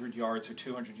are 100 yards or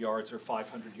 200 yards or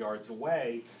 500 yards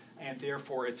away, and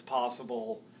therefore it's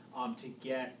possible to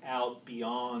get out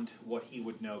beyond what he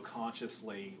would know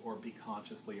consciously or be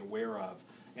consciously aware of.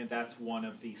 And that's one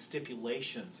of the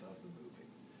stipulations of the movie.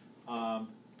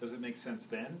 Does it make sense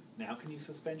then? Now can you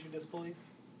suspend your disbelief?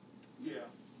 Yeah.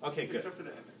 Okay, good. Except for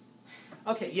the ending.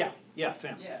 Okay, yeah,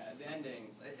 Sam. Yeah, the ending.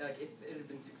 Like, if it had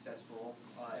been successful,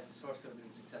 if the source code had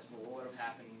been successful, what would have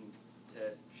happened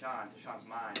to Sean's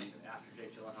mind, after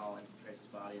Jake Gyllenhaal infiltrates his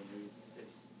body?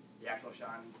 Is the actual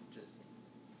Sean just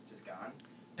gone?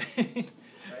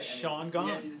 right? Sean gone.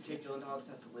 Yeah, Jake Gyllenhaal just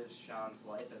has to live Sean's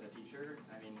life as a teacher.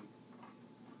 I mean,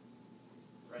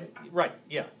 right? Right.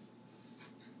 Yeah.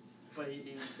 But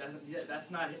he doesn't.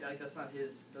 That's not like that's not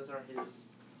his. Those aren't his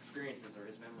experiences or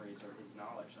his memories or his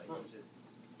knowledge. Like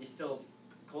he's still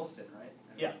Colston, right?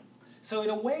 I mean, Yeah. So in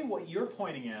a way, what you're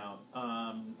pointing out,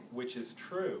 which is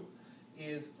true,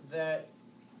 is that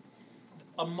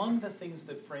among the things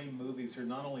that frame movies are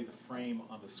not only the frame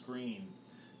on the screen,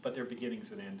 but their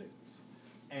beginnings and endings.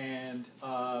 And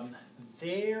I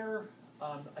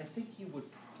think you would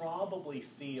probably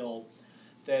feel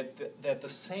that the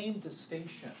same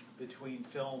distinction between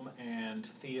film and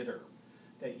theater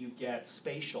that you get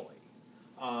spatially,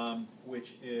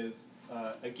 which is,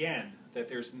 again, that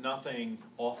there's nothing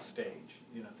off stage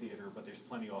in a theater, but there's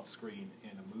plenty off screen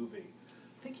in a movie.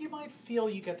 I think you might feel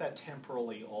you get that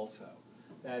temporally also.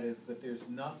 That is, that there's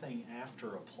nothing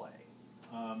after a play.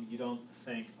 You don't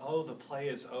think, oh, the play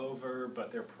is over,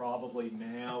 but they're probably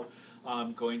now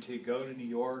going to go to New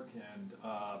York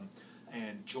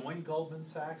and join Goldman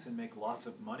Sachs and make lots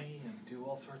of money and do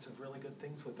all sorts of really good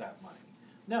things with that money.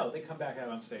 No, they come back out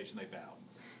on stage and they bow.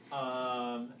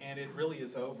 And it really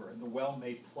is over. And the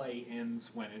well-made play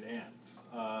ends when it ends.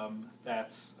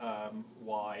 That's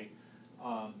why,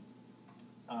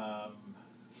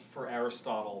 for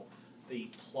Aristotle, the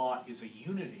plot is a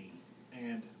unity,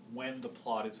 and when the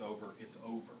plot is over, it's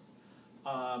over.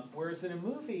 Whereas in a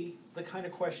movie, the kind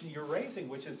of question you're raising,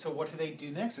 which is, so what do they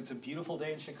do next? It's a beautiful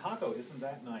day in Chicago. Isn't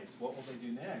that nice? What will they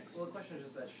do next? Well, the question is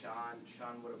just that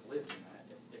Sean would have lived in that.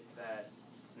 If that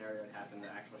scenario had happened, the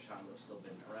actual Sean would have still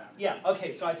been around. Yeah.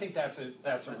 Okay. So I think that's a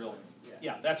real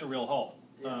that's a real hole.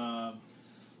 Yeah.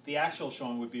 The actual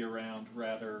Sean would be around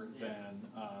rather than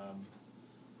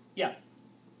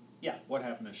What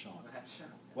happened to Sean? What happened to Sean?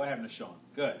 What happened to Sean?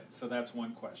 Good. So that's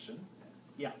one question.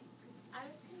 Yeah. I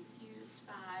was confused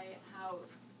by how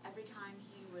every time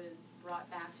he was brought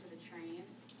back to the train,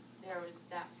 there was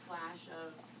that flash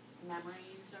of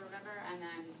memories or whatever, and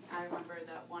then I remember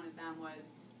that one of them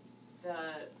was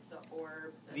the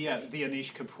orb. The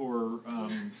Anish Kapoor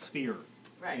sphere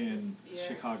right, in sphere.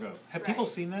 Chicago. Have right. people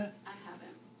seen that? I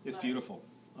haven't. It's but, beautiful.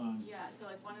 Yeah, so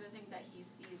like one of the things that he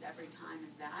sees every time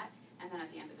is that, and then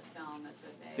at the end of the film, that's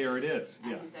what they. There it is.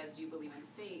 And yeah. he says, "Do you believe in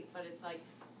fate?" But it's like,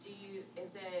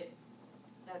 is it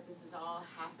that this has all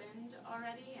happened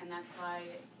already, and that's why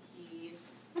he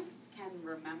can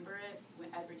remember it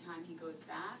every time he goes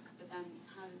back? But then,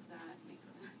 how does that make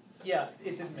sense? Yeah,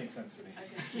 it didn't make sense to me.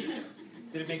 Okay.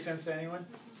 Did it make sense to anyone?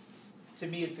 To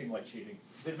me, it seemed like cheating.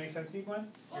 Did it make sense to you, Gwen?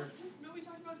 Well, just what we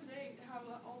talked about today, how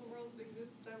all the worlds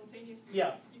exist simultaneously.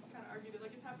 Yeah. You can kind of argue that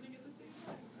like it's happening at the same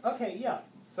time. Okay, yeah.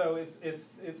 So it's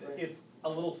a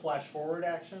little flash forward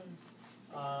action,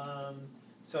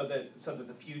 so that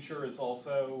the future is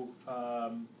also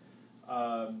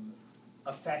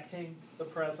affecting the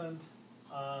present,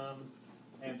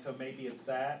 and so maybe it's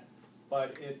that.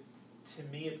 But to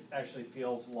me it actually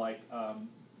feels like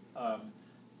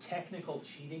technical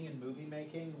cheating in movie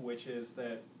making, which is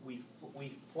that we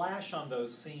flash on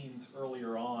those scenes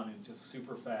earlier on in just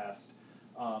super fast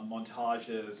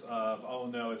montages of, oh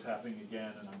no, it's happening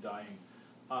again and I'm dying.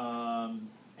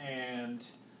 And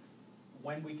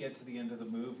when we get to the end of the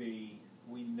movie,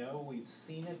 we know we've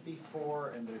seen it before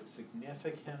and that it's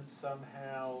significant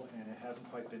somehow and it hasn't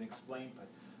quite been explained, but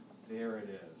there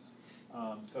it is.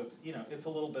 So it's a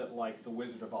little bit like The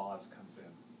Wizard of Oz comes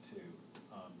into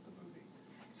the movie.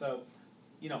 So,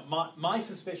 my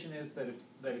suspicion is that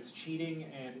it's cheating,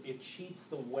 and it cheats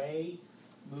the way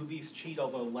movies cheat,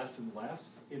 although less and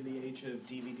less in the age of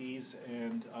DVDs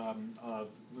and of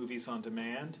movies on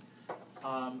demand,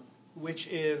 which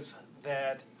is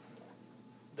that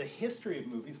the history of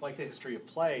movies, like the history of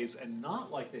plays, and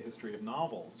not like the history of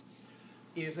novels,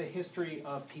 is a history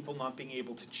of people not being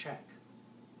able to check.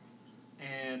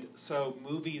 And so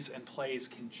movies and plays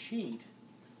can cheat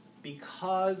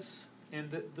because,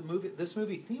 and this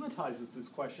movie thematizes this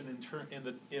question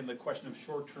in the question of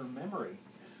short-term memory,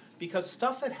 because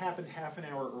stuff that happened half an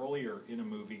hour earlier in a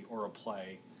movie or a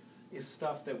play is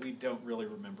stuff that we don't really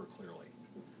remember clearly,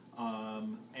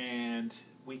 and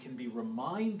we can be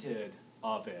reminded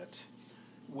of it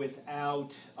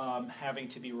without having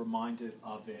to be reminded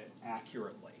of it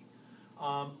accurately.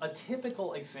 A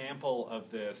typical example of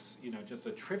this, just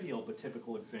a trivial but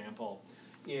typical example,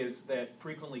 is that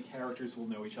frequently characters will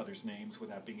know each other's names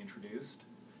without being introduced.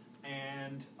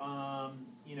 And,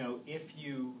 if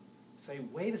you say,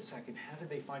 wait a second, how did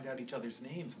they find out each other's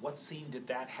names? What scene did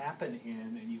that happen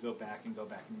in? And you go back and go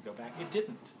back and go back. It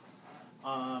didn't.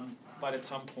 But at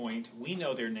some point, we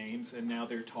know their names, and now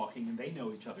they're talking, and they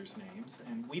know each other's names.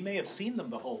 And we may have seen them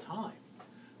the whole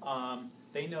time.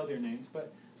 They know their names,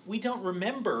 but we don't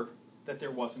remember that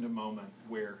there wasn't a moment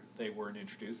where they weren't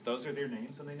introduced. Those are their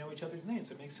names, and they know each other's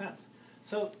names. It makes sense.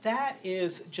 So that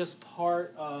is just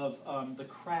part of the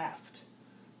craft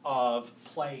of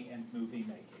play and movie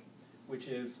making, which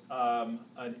is an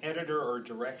editor or a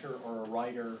director or a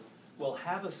writer will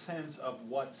have a sense of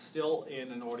what's still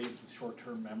in an audience's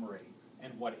short-term memory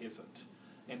and what isn't.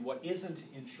 And what isn't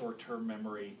in short-term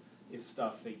memory is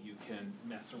stuff that you can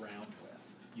mess around with.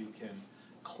 You can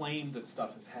claim that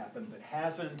stuff has happened that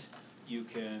hasn't. You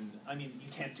can, you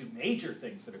can't do major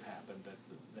things that have happened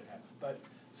that haven't. But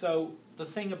so the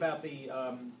thing about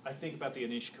I think about the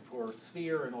Anish Kapoor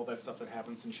sphere and all that stuff that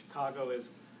happens in Chicago is,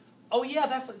 oh yeah,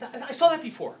 that I saw that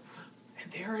before.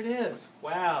 And there it is.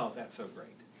 Wow, that's so great.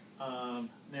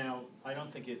 Now, I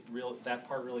don't think that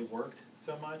part really worked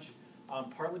so much,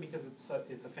 partly because it's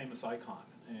a famous icon.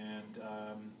 And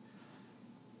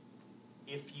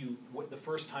the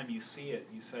first time you see it,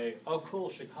 you say, oh cool,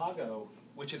 Chicago,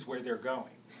 which is where they're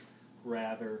going,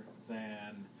 rather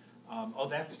than, oh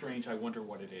that's strange, I wonder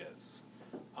what it is.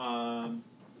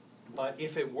 But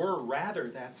if it were rather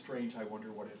that's strange, I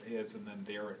wonder what it is, and then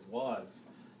there it was,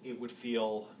 it would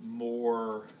feel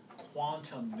more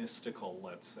quantum mystical,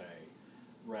 let's say,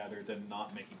 rather than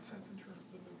not making sense in terms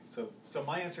of the movie. So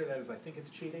my answer to that is I think it's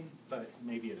cheating, but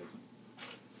maybe it isn't.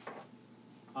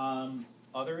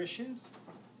 Other issues?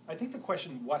 I think the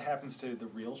question, what happens to the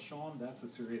real Sean, that's a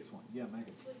serious one. Yeah,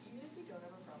 Megan. Like, even if we don't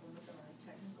have a problem with them on a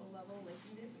technical level, like,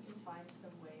 even if we can find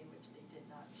some way in which they did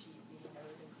not cheat, meaning there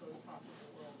was a close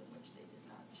possible world in which they did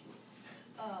not cheat,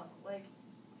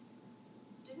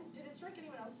 did it strike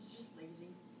anyone else as just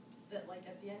lazy? That, like,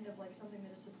 at the end of, like, something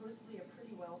that is supposedly a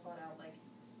pretty well thought out, like,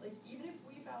 even if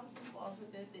we found some flaws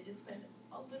with it, they did spend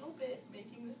a little bit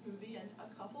making this movie and a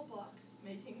couple bucks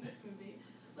making this movie.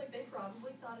 Like, they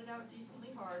probably thought it out decently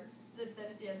hard. Then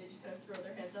at the end, they just kind of throw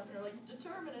their hands up and are like,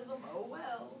 determinism, oh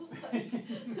well. Like,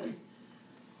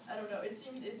 I don't know. It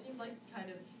seemed like kind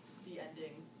of the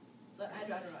ending. But I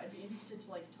don't know. I'd be interested to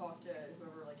like talk to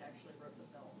whoever like actually wrote the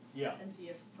film. Yeah. And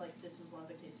see if like this was one of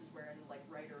the cases wherein like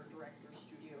writer, director,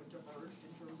 studio diverged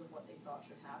in terms of what they thought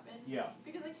should happen. Yeah.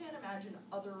 Because I can't imagine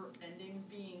other endings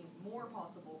being more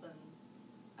possible than,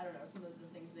 I don't know, some of the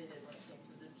things they did when it came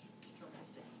to the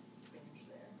deterministic twinge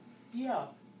there. Yeah.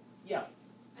 Yeah.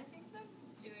 I think them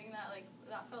doing that, like,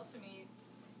 that felt to me,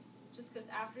 just because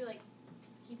after, like,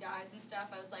 he dies and stuff,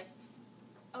 I was like,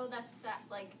 oh, that's sad.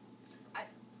 Like,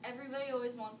 everybody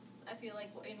always wants, I feel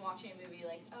like, in watching a movie,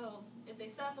 like, oh, if they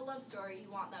set up a love story,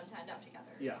 you want them to end up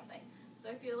together or something. So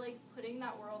I feel like putting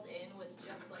that world in was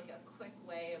just, like, a quick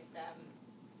way of them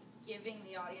giving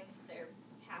the audience their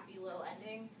happy little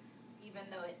ending, even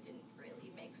though it didn't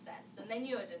really make sense. And they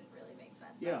knew it didn't really make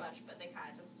sense that much, but they kind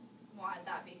of just wanted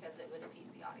that because it would appease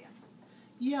the audience.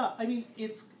 Yeah, I mean,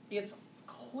 it's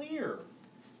clear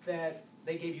that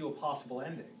they gave you a possible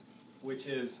ending, which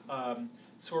is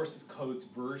Source Code's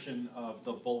version of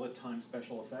the bullet time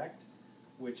special effect,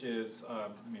 which is,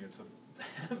 it's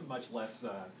a much less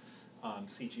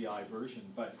CGI version,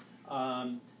 but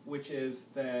which is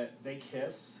that they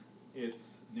kiss,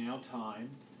 it's now time,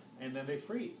 and then they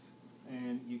freeze.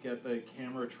 And you get the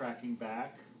camera tracking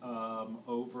back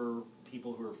over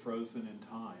people who are frozen in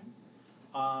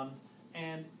time.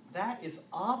 And that is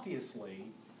obviously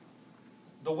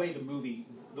the way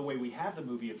we have the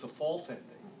movie, it's a false ending.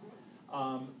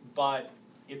 But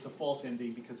it's a false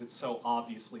ending because it's so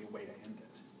obviously a way to end it.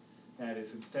 That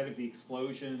is, instead of the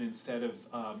explosion, instead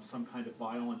of some kind of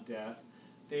violent death,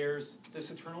 there's this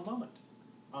eternal moment.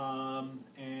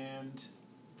 And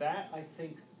that, I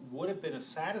think, would have been a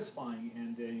satisfying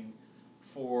ending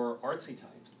for artsy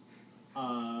types,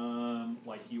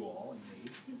 like you all and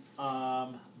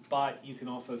me. But you can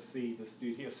also see the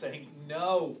studio saying,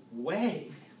 no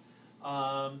way!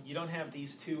 You don't have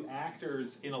these two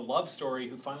actors in a love story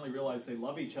who finally realize they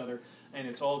love each other, and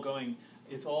it's all going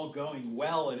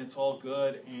well, and it's all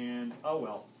good, and oh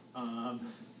well.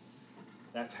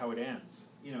 That's how it ends.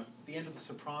 You know, the end of The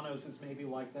Sopranos is maybe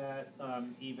like that.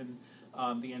 Even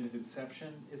the end of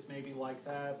Inception is maybe like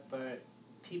that. But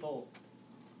people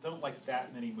don't like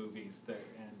that many movies that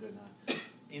end in an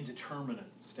indeterminate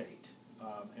state,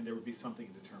 and there would be something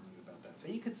indeterminate about that. So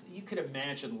you could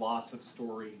imagine lots of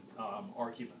story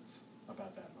arguments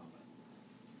about that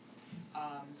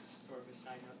moment. This is sort of a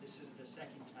side note. This is the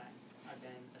second time I've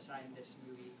been assigned this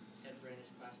movie in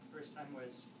Brandon's class. The first time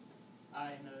was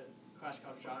in a class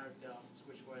called Genre Films,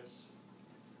 which was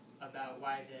about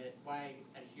why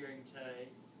adhering to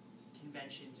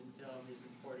conventions in film is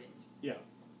important. Yeah.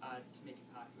 To make it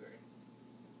popular and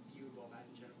viewable by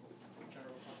the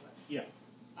general public. Yeah.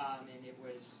 And it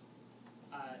was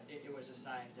was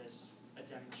assigned as a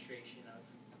demonstration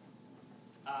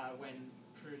of when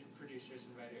producers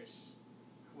and writers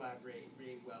collaborate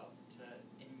really well to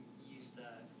use the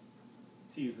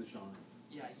genre.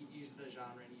 Yeah, use the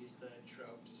genre and use the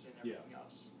tropes and everything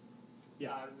else.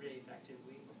 Yeah. Really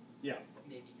effectively. Yeah.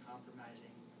 Maybe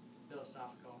compromising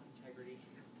philosophical integrity.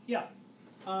 Yeah.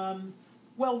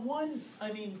 Well,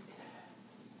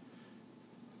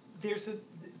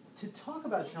 to talk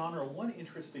about genre, one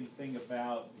interesting thing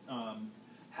about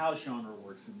how genre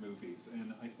works in movies,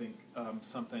 and I think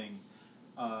something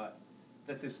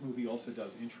that this movie also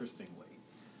does interestingly,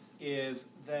 is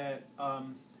that a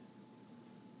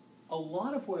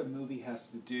lot of what a movie has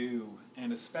to do,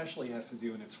 and especially has to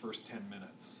do in its first 10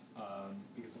 minutes,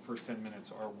 because the first 10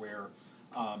 minutes are where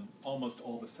almost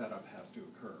all the setup has to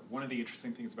occur. One of the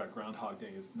interesting things about Groundhog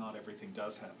Day is not everything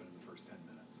does happen in the first 10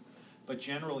 minutes. But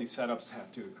generally, setups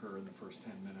have to occur in the first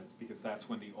 10 minutes because that's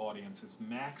when the audience is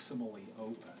maximally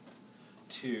open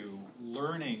to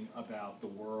learning about the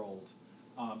world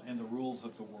and the rules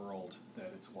of the world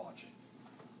that it's watching.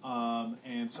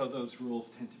 And so those rules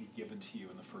tend to be given to you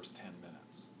in the first 10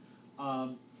 minutes.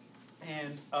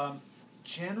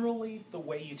 Generally, the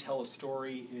way you tell a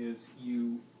story is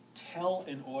you tell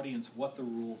an audience what the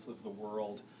rules of the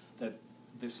world that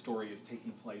this story is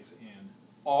taking place in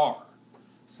are.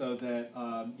 So that,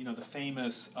 the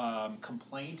famous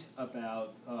complaint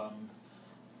about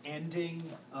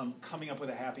coming up with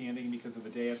a happy ending because of a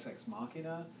deus ex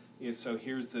machina is, so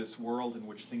here's this world in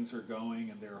which things are going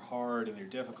and they're hard and they're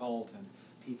difficult and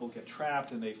people get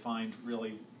trapped and they find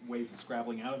really ways of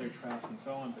scrabbling out of their traps and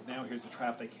so on, but now here's a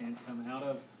trap they can't come out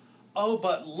of. Oh,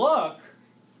 but look,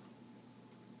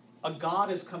 a god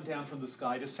has come down from the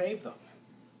sky to save them.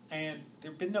 And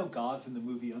there have been no gods in the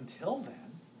movie until then.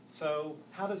 So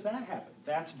how does that happen?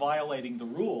 That's violating the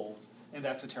rules, and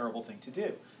that's a terrible thing to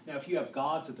do. Now, if you have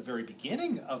gods at the very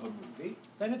beginning of a movie,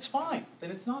 then it's fine.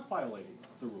 Then it's not violating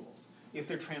the rules. If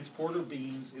they're transporter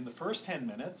beams in the first 10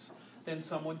 minutes, then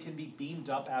someone can be beamed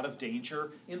up out of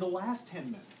danger in the last 10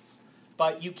 minutes.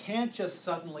 But you can't just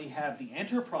suddenly have the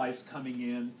Enterprise coming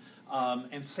in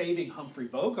and saving Humphrey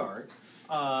Bogart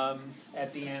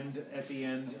at the end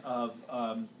of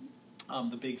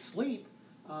The Big Sleep,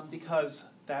 because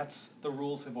the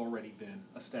rules have already been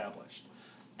established.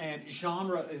 And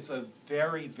genre is a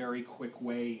very, very quick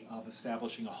way of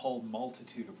establishing a whole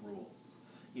multitude of rules.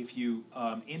 If you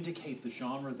indicate the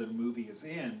genre that a movie is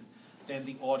in, then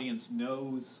the audience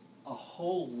knows a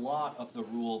whole lot of the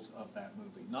rules of that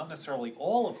movie. Not necessarily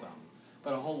all of them,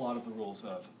 but a whole lot of the rules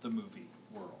of the movie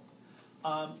world.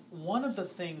 One of the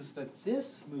things that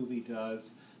this movie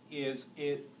does is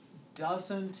it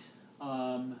doesn't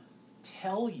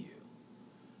tell you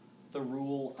the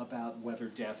rule about whether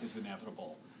death is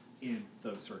inevitable in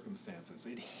those circumstances.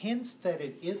 It hints that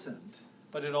it isn't,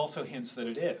 but it also hints that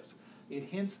it is. It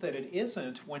hints that it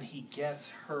isn't when he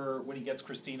gets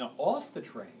Christina off the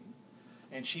train,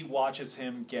 and she watches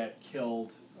him get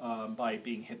killed by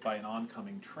being hit by an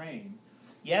oncoming train.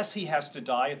 Yes, he has to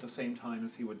die at the same time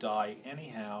as he would die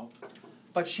anyhow,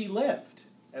 but she lived.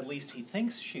 At least he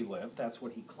thinks she lived. That's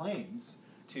what he claims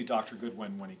to Dr.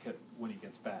 Goodwin when he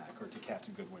gets back, or to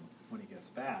Captain Goodwin when he gets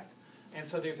back. And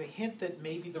so there's a hint that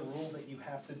maybe the rule that you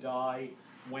have to die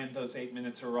when those 8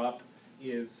 minutes are up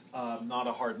is not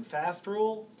a hard and fast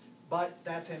rule, but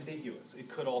that's ambiguous. It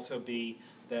could also be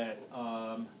that,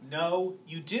 no,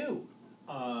 you do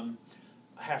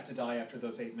have to die after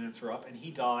those 8 minutes are up, and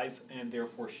he dies, and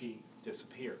therefore she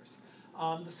disappears.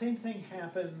 The same thing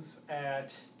happens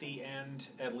at the end,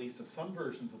 at least of some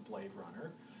versions of Blade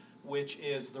Runner, which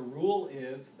is the rule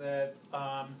is that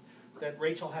that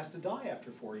Rachel has to die after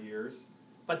 4 years,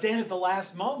 but then at the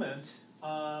last moment,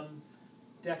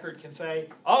 Deckard can say,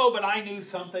 oh, but I knew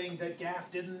something that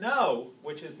Gaff didn't know,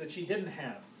 which is that she didn't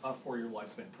have a 4-year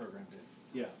lifespan programmed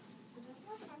in. Yeah. So doesn't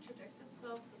that contradict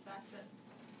itself, the fact that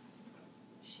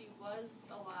she was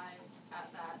alive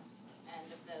at that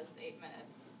end of those 8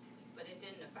 minutes, but it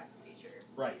didn't affect the future?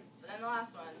 Right. But then the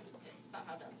last one, it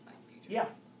somehow does affect the future. Yeah.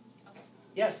 Okay.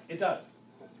 Yes, it does.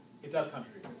 It does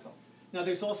contradict itself. Now,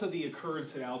 there's also the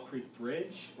occurrence at Owl Creek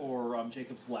Bridge, or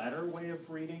Jacob's Ladder way of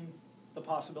reading the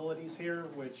possibilities here,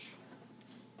 which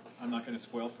I'm not going to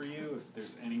spoil for you if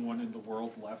there's anyone in the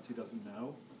world left who doesn't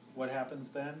know what happens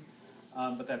then.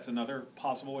 But that's another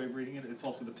possible way of reading it. It's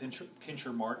also the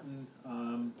Pincher Martin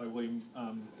by William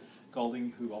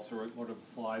Golding, who also wrote Lord of the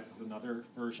Flies, is another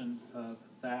version of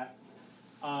that.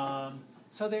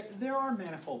 So there are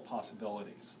manifold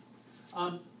possibilities.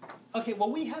 Okay,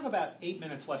 well, we have about 8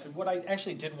 minutes left, and what I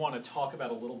actually did want to talk about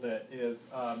a little bit is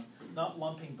not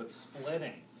lumping but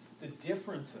splitting the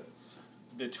differences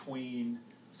between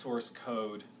Source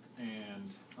Code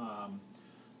and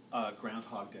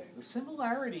Groundhog Day. The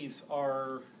similarities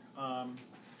are,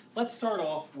 let's start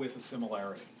off with a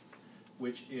similarity,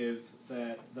 which is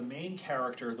that the main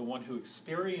character, the one who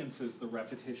experiences the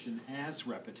repetition as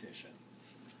repetition,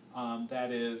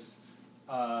 that is,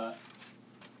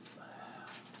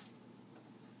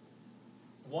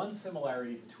 one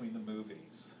similarity between the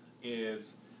movies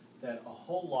is that a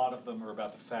whole lot of them are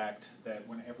about the fact that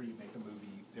whenever you make a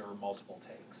movie, there are multiple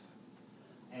takes.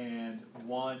 And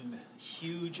one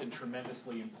huge and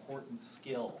tremendously important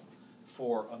skill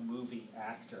for a movie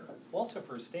actor, also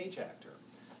for a stage actor,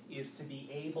 is to be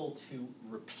able to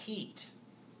repeat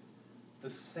the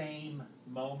same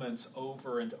moments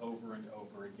over and over and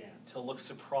over again, to look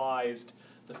surprised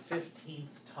the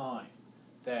 15th time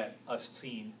that a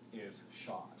scene is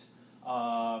shot,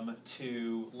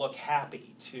 to look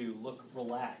happy, to look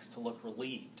relaxed, to look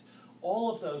relieved.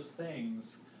 All of those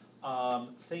things,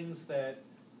 things that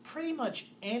pretty much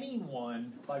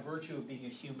anyone, by virtue of being a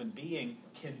human being,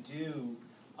 can do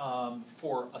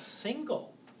for a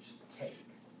single take.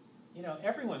 You know,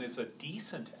 everyone is a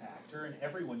decent actor, and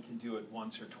everyone can do it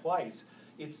once or twice.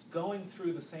 It's going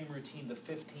through the same routine the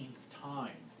 15th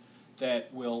time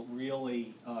that will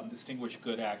really distinguish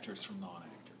good actors from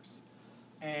non-actors.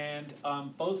 And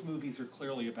both movies are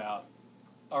clearly about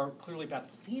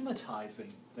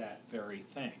thematizing that very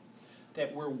thing,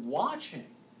 that we're watching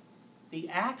the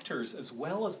actors as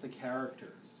well as the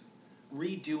characters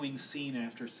redoing scene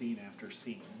after scene after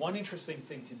scene. One interesting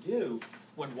thing to do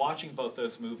when watching both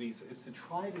those movies is to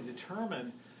try to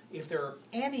determine if there are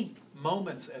any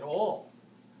moments at all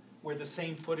where the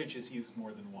same footage is used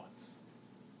more than once.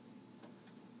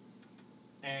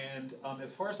 And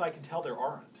as far as I can tell, there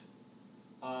aren't.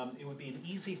 It would be an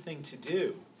easy thing to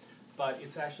do, but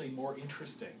it's actually more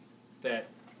interesting that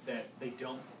they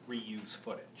don't reuse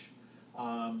footage.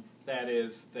 That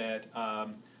is, that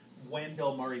when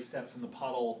Bill Murray steps in the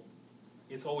puddle,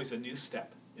 it's always a new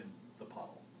step in the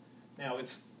puddle. Now,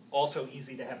 it's also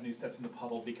easy to have new steps in the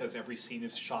puddle because every scene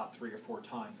is shot 3 or 4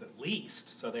 times at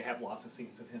least, so they have lots of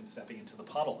scenes of him stepping into the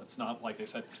puddle. It's not like they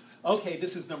said, okay,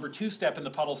 this is number 2 step in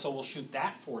the puddle, so we'll shoot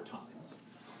that 4 times.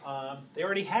 They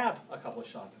already have a couple of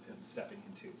shots of him stepping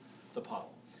into the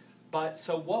puddle. But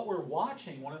so what we're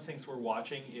watching, one of the things we're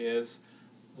watching is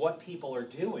what people are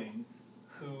doing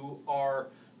who are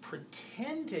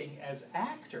pretending as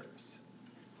actors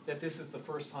that this is the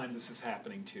first time this is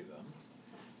happening to them,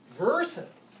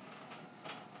 versus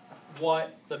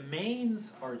what the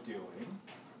mains are doing,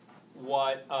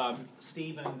 what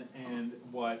Stephen and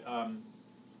what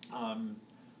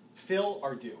Phil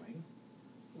are doing,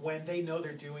 when they know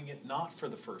they're doing it not for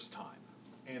the first time,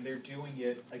 and they're doing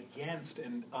it against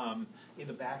and in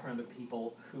the background of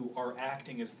people who are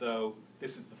acting as though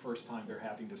this is the first time they're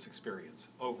having this experience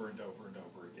over and over and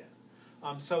over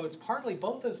again. So it's partly,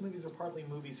 both those movies are partly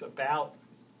movies about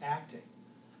acting,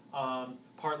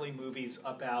 partly movies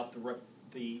about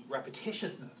the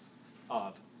repetitiousness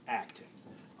of acting.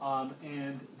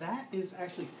 And that is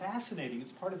actually fascinating.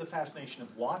 It's part of the fascination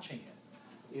of watching it,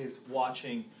 is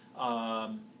watching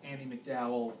Andie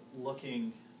MacDowell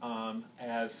looking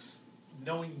as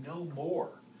knowing no more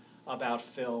about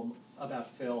Phil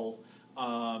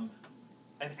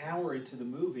an hour into the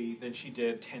movie than she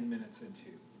did 10 minutes into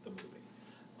the movie.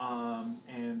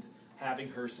 And having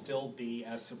her still be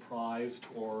as surprised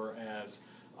or as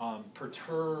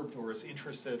perturbed or as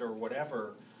interested or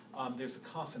whatever, there's a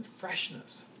constant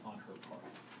freshness on her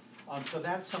part. So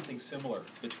that's something similar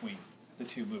between the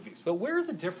two movies. But where are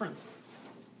the differences?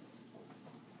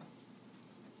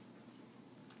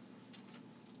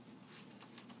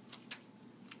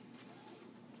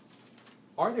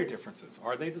 Are there differences?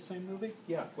 Are they the same movie?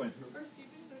 Yeah, Gwen. For Stephen,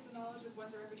 there's the knowledge of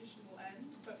when the repetition will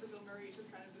end, but for Bill Murray, it's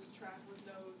just kind of this track with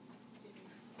no seeming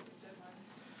deadline.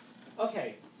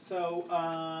 Okay, so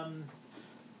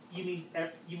you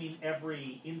mean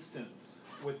every instance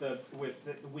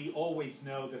we always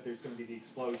know that there's going to be the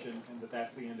explosion and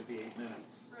that's the end of the 8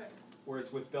 minutes. Right.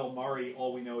 Whereas with Bill Murray,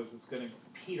 all we know is it's going to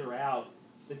peter out.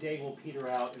 The day will peter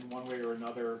out in one way or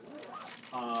another.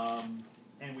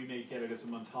 And we may get it as a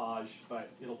montage,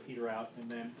 but it'll peter out, and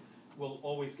then we'll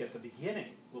always get the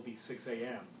beginning will be 6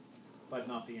 a.m., but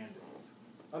not the endings.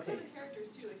 Okay. For the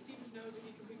characters too, like Stevens knows if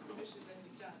he completes the mission, then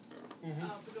he's done. Mm-hmm.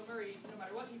 For Bill Murray, no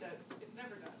matter what he does, it's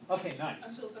never done. Okay, nice.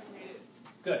 Until suddenly it is.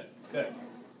 Good.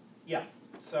 Yeah.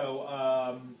 So,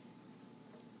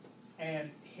 and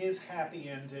his happy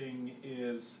ending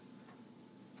is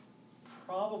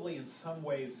probably in some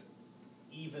ways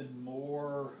even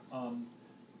more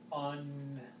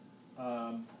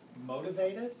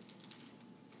unmotivated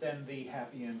than the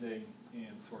happy ending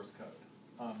in Source Code.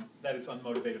 that is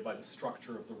unmotivated by the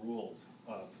structure of the rules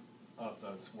of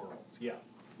those worlds. Yeah,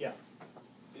 yeah.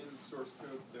 In source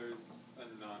code, there's a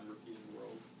non-repeating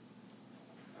world.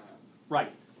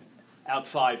 Right,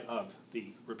 outside of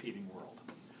the repeating world.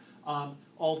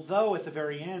 Although at the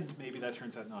very end, maybe that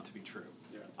turns out not to be true.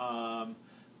 Yeah.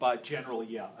 But generally,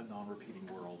 yeah, a non-repeating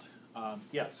world.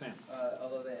 Yeah, Sam.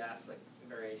 Although they ask like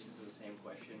variations of the same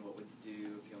question, what would you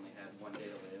do if you only had one day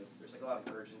to live? There's like a lot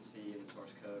of urgency in the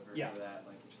source code version of that,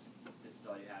 like which is this is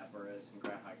all you have. Whereas in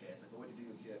Groundhog Day, it's like, what would you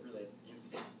do if you had really had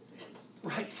infinite days?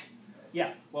 Right.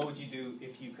 Yeah. What would you do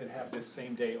if you could have this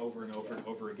same day over and over and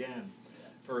over again?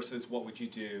 Versus what would you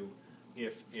do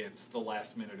if it's the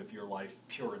last minute of your life,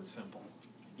 pure and simple?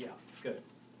 Yeah. Good.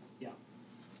 Yeah.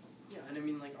 Yeah, and I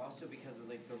mean, like, also because of,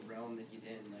 like, the realm that he's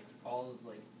in, like, all of,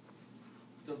 like,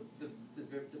 the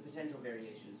potential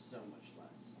variation is so much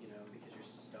less, you know, because you're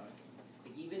stuck.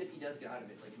 Like, even if he does get out of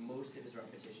it, like, most of his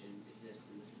repetitions exist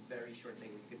in this very short thing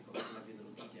where you can focus on every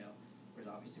little detail, whereas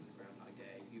obviously with Groundhog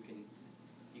Day,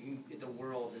 the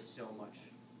world is so much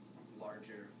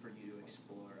larger for you to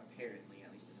explore, apparently,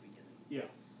 at least at the beginning. Yeah.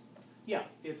 Yeah,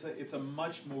 it's a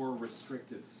much more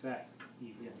restricted set,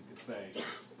 even you could say,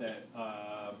 that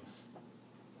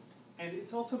and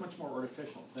it's also much more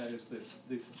artificial. That is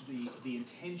the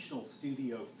intentional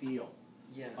studio feel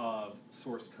of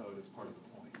source code as part of the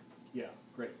point. Yeah,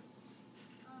 Grace.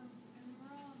 And we're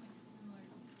all on like a similar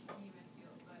theme, I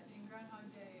feel, but in Groundhog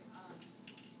Day,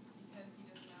 because he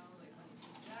doesn't know like when he's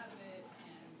gonna get out of it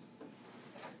and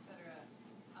et cetera,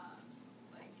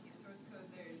 like in source code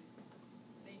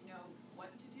they know what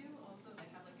to do, also they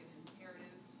have like an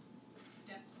imperative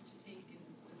steps to take and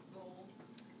with goal,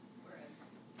 whereas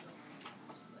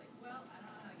just like, well, I don't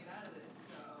know how to get out of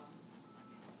this, so I'm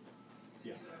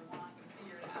gonna do what I want, gonna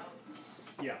figure it out.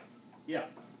 Yeah, yeah.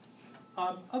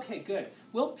 Okay, good.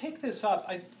 We'll pick this up.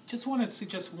 I just want to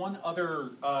suggest one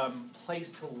other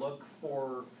place to look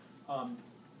for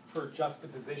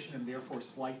juxtaposition and therefore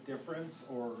slight difference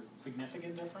or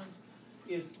significant difference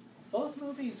is both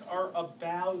movies are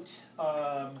about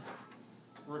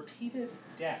repeated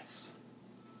deaths.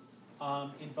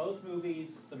 In both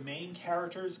movies, the main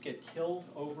characters get killed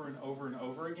over and over and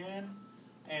over again,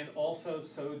 and also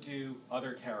so do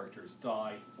other characters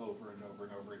die over and over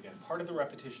and over again. Part of the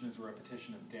repetition is a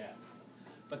repetition of deaths,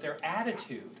 but their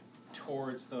attitude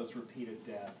towards those repeated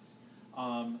deaths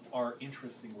are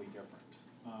interestingly different.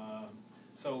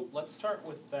 So let's start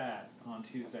with that on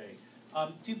Tuesday.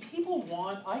 Do people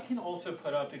want, I can also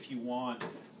put up, if you want,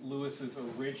 Lewis's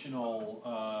original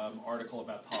article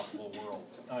about possible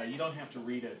worlds. You don't have to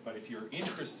read it, but if you're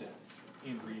interested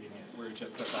in reading it, where he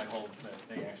just says, I hold that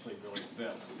they actually really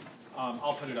exist,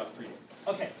 I'll put it up for you.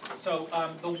 Okay, so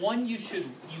the one you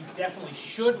definitely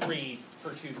should read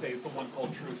for Tuesday is the one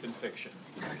called Truth in Fiction.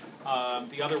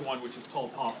 The other one, which is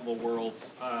called Possible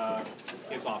Worlds,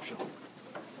 is optional.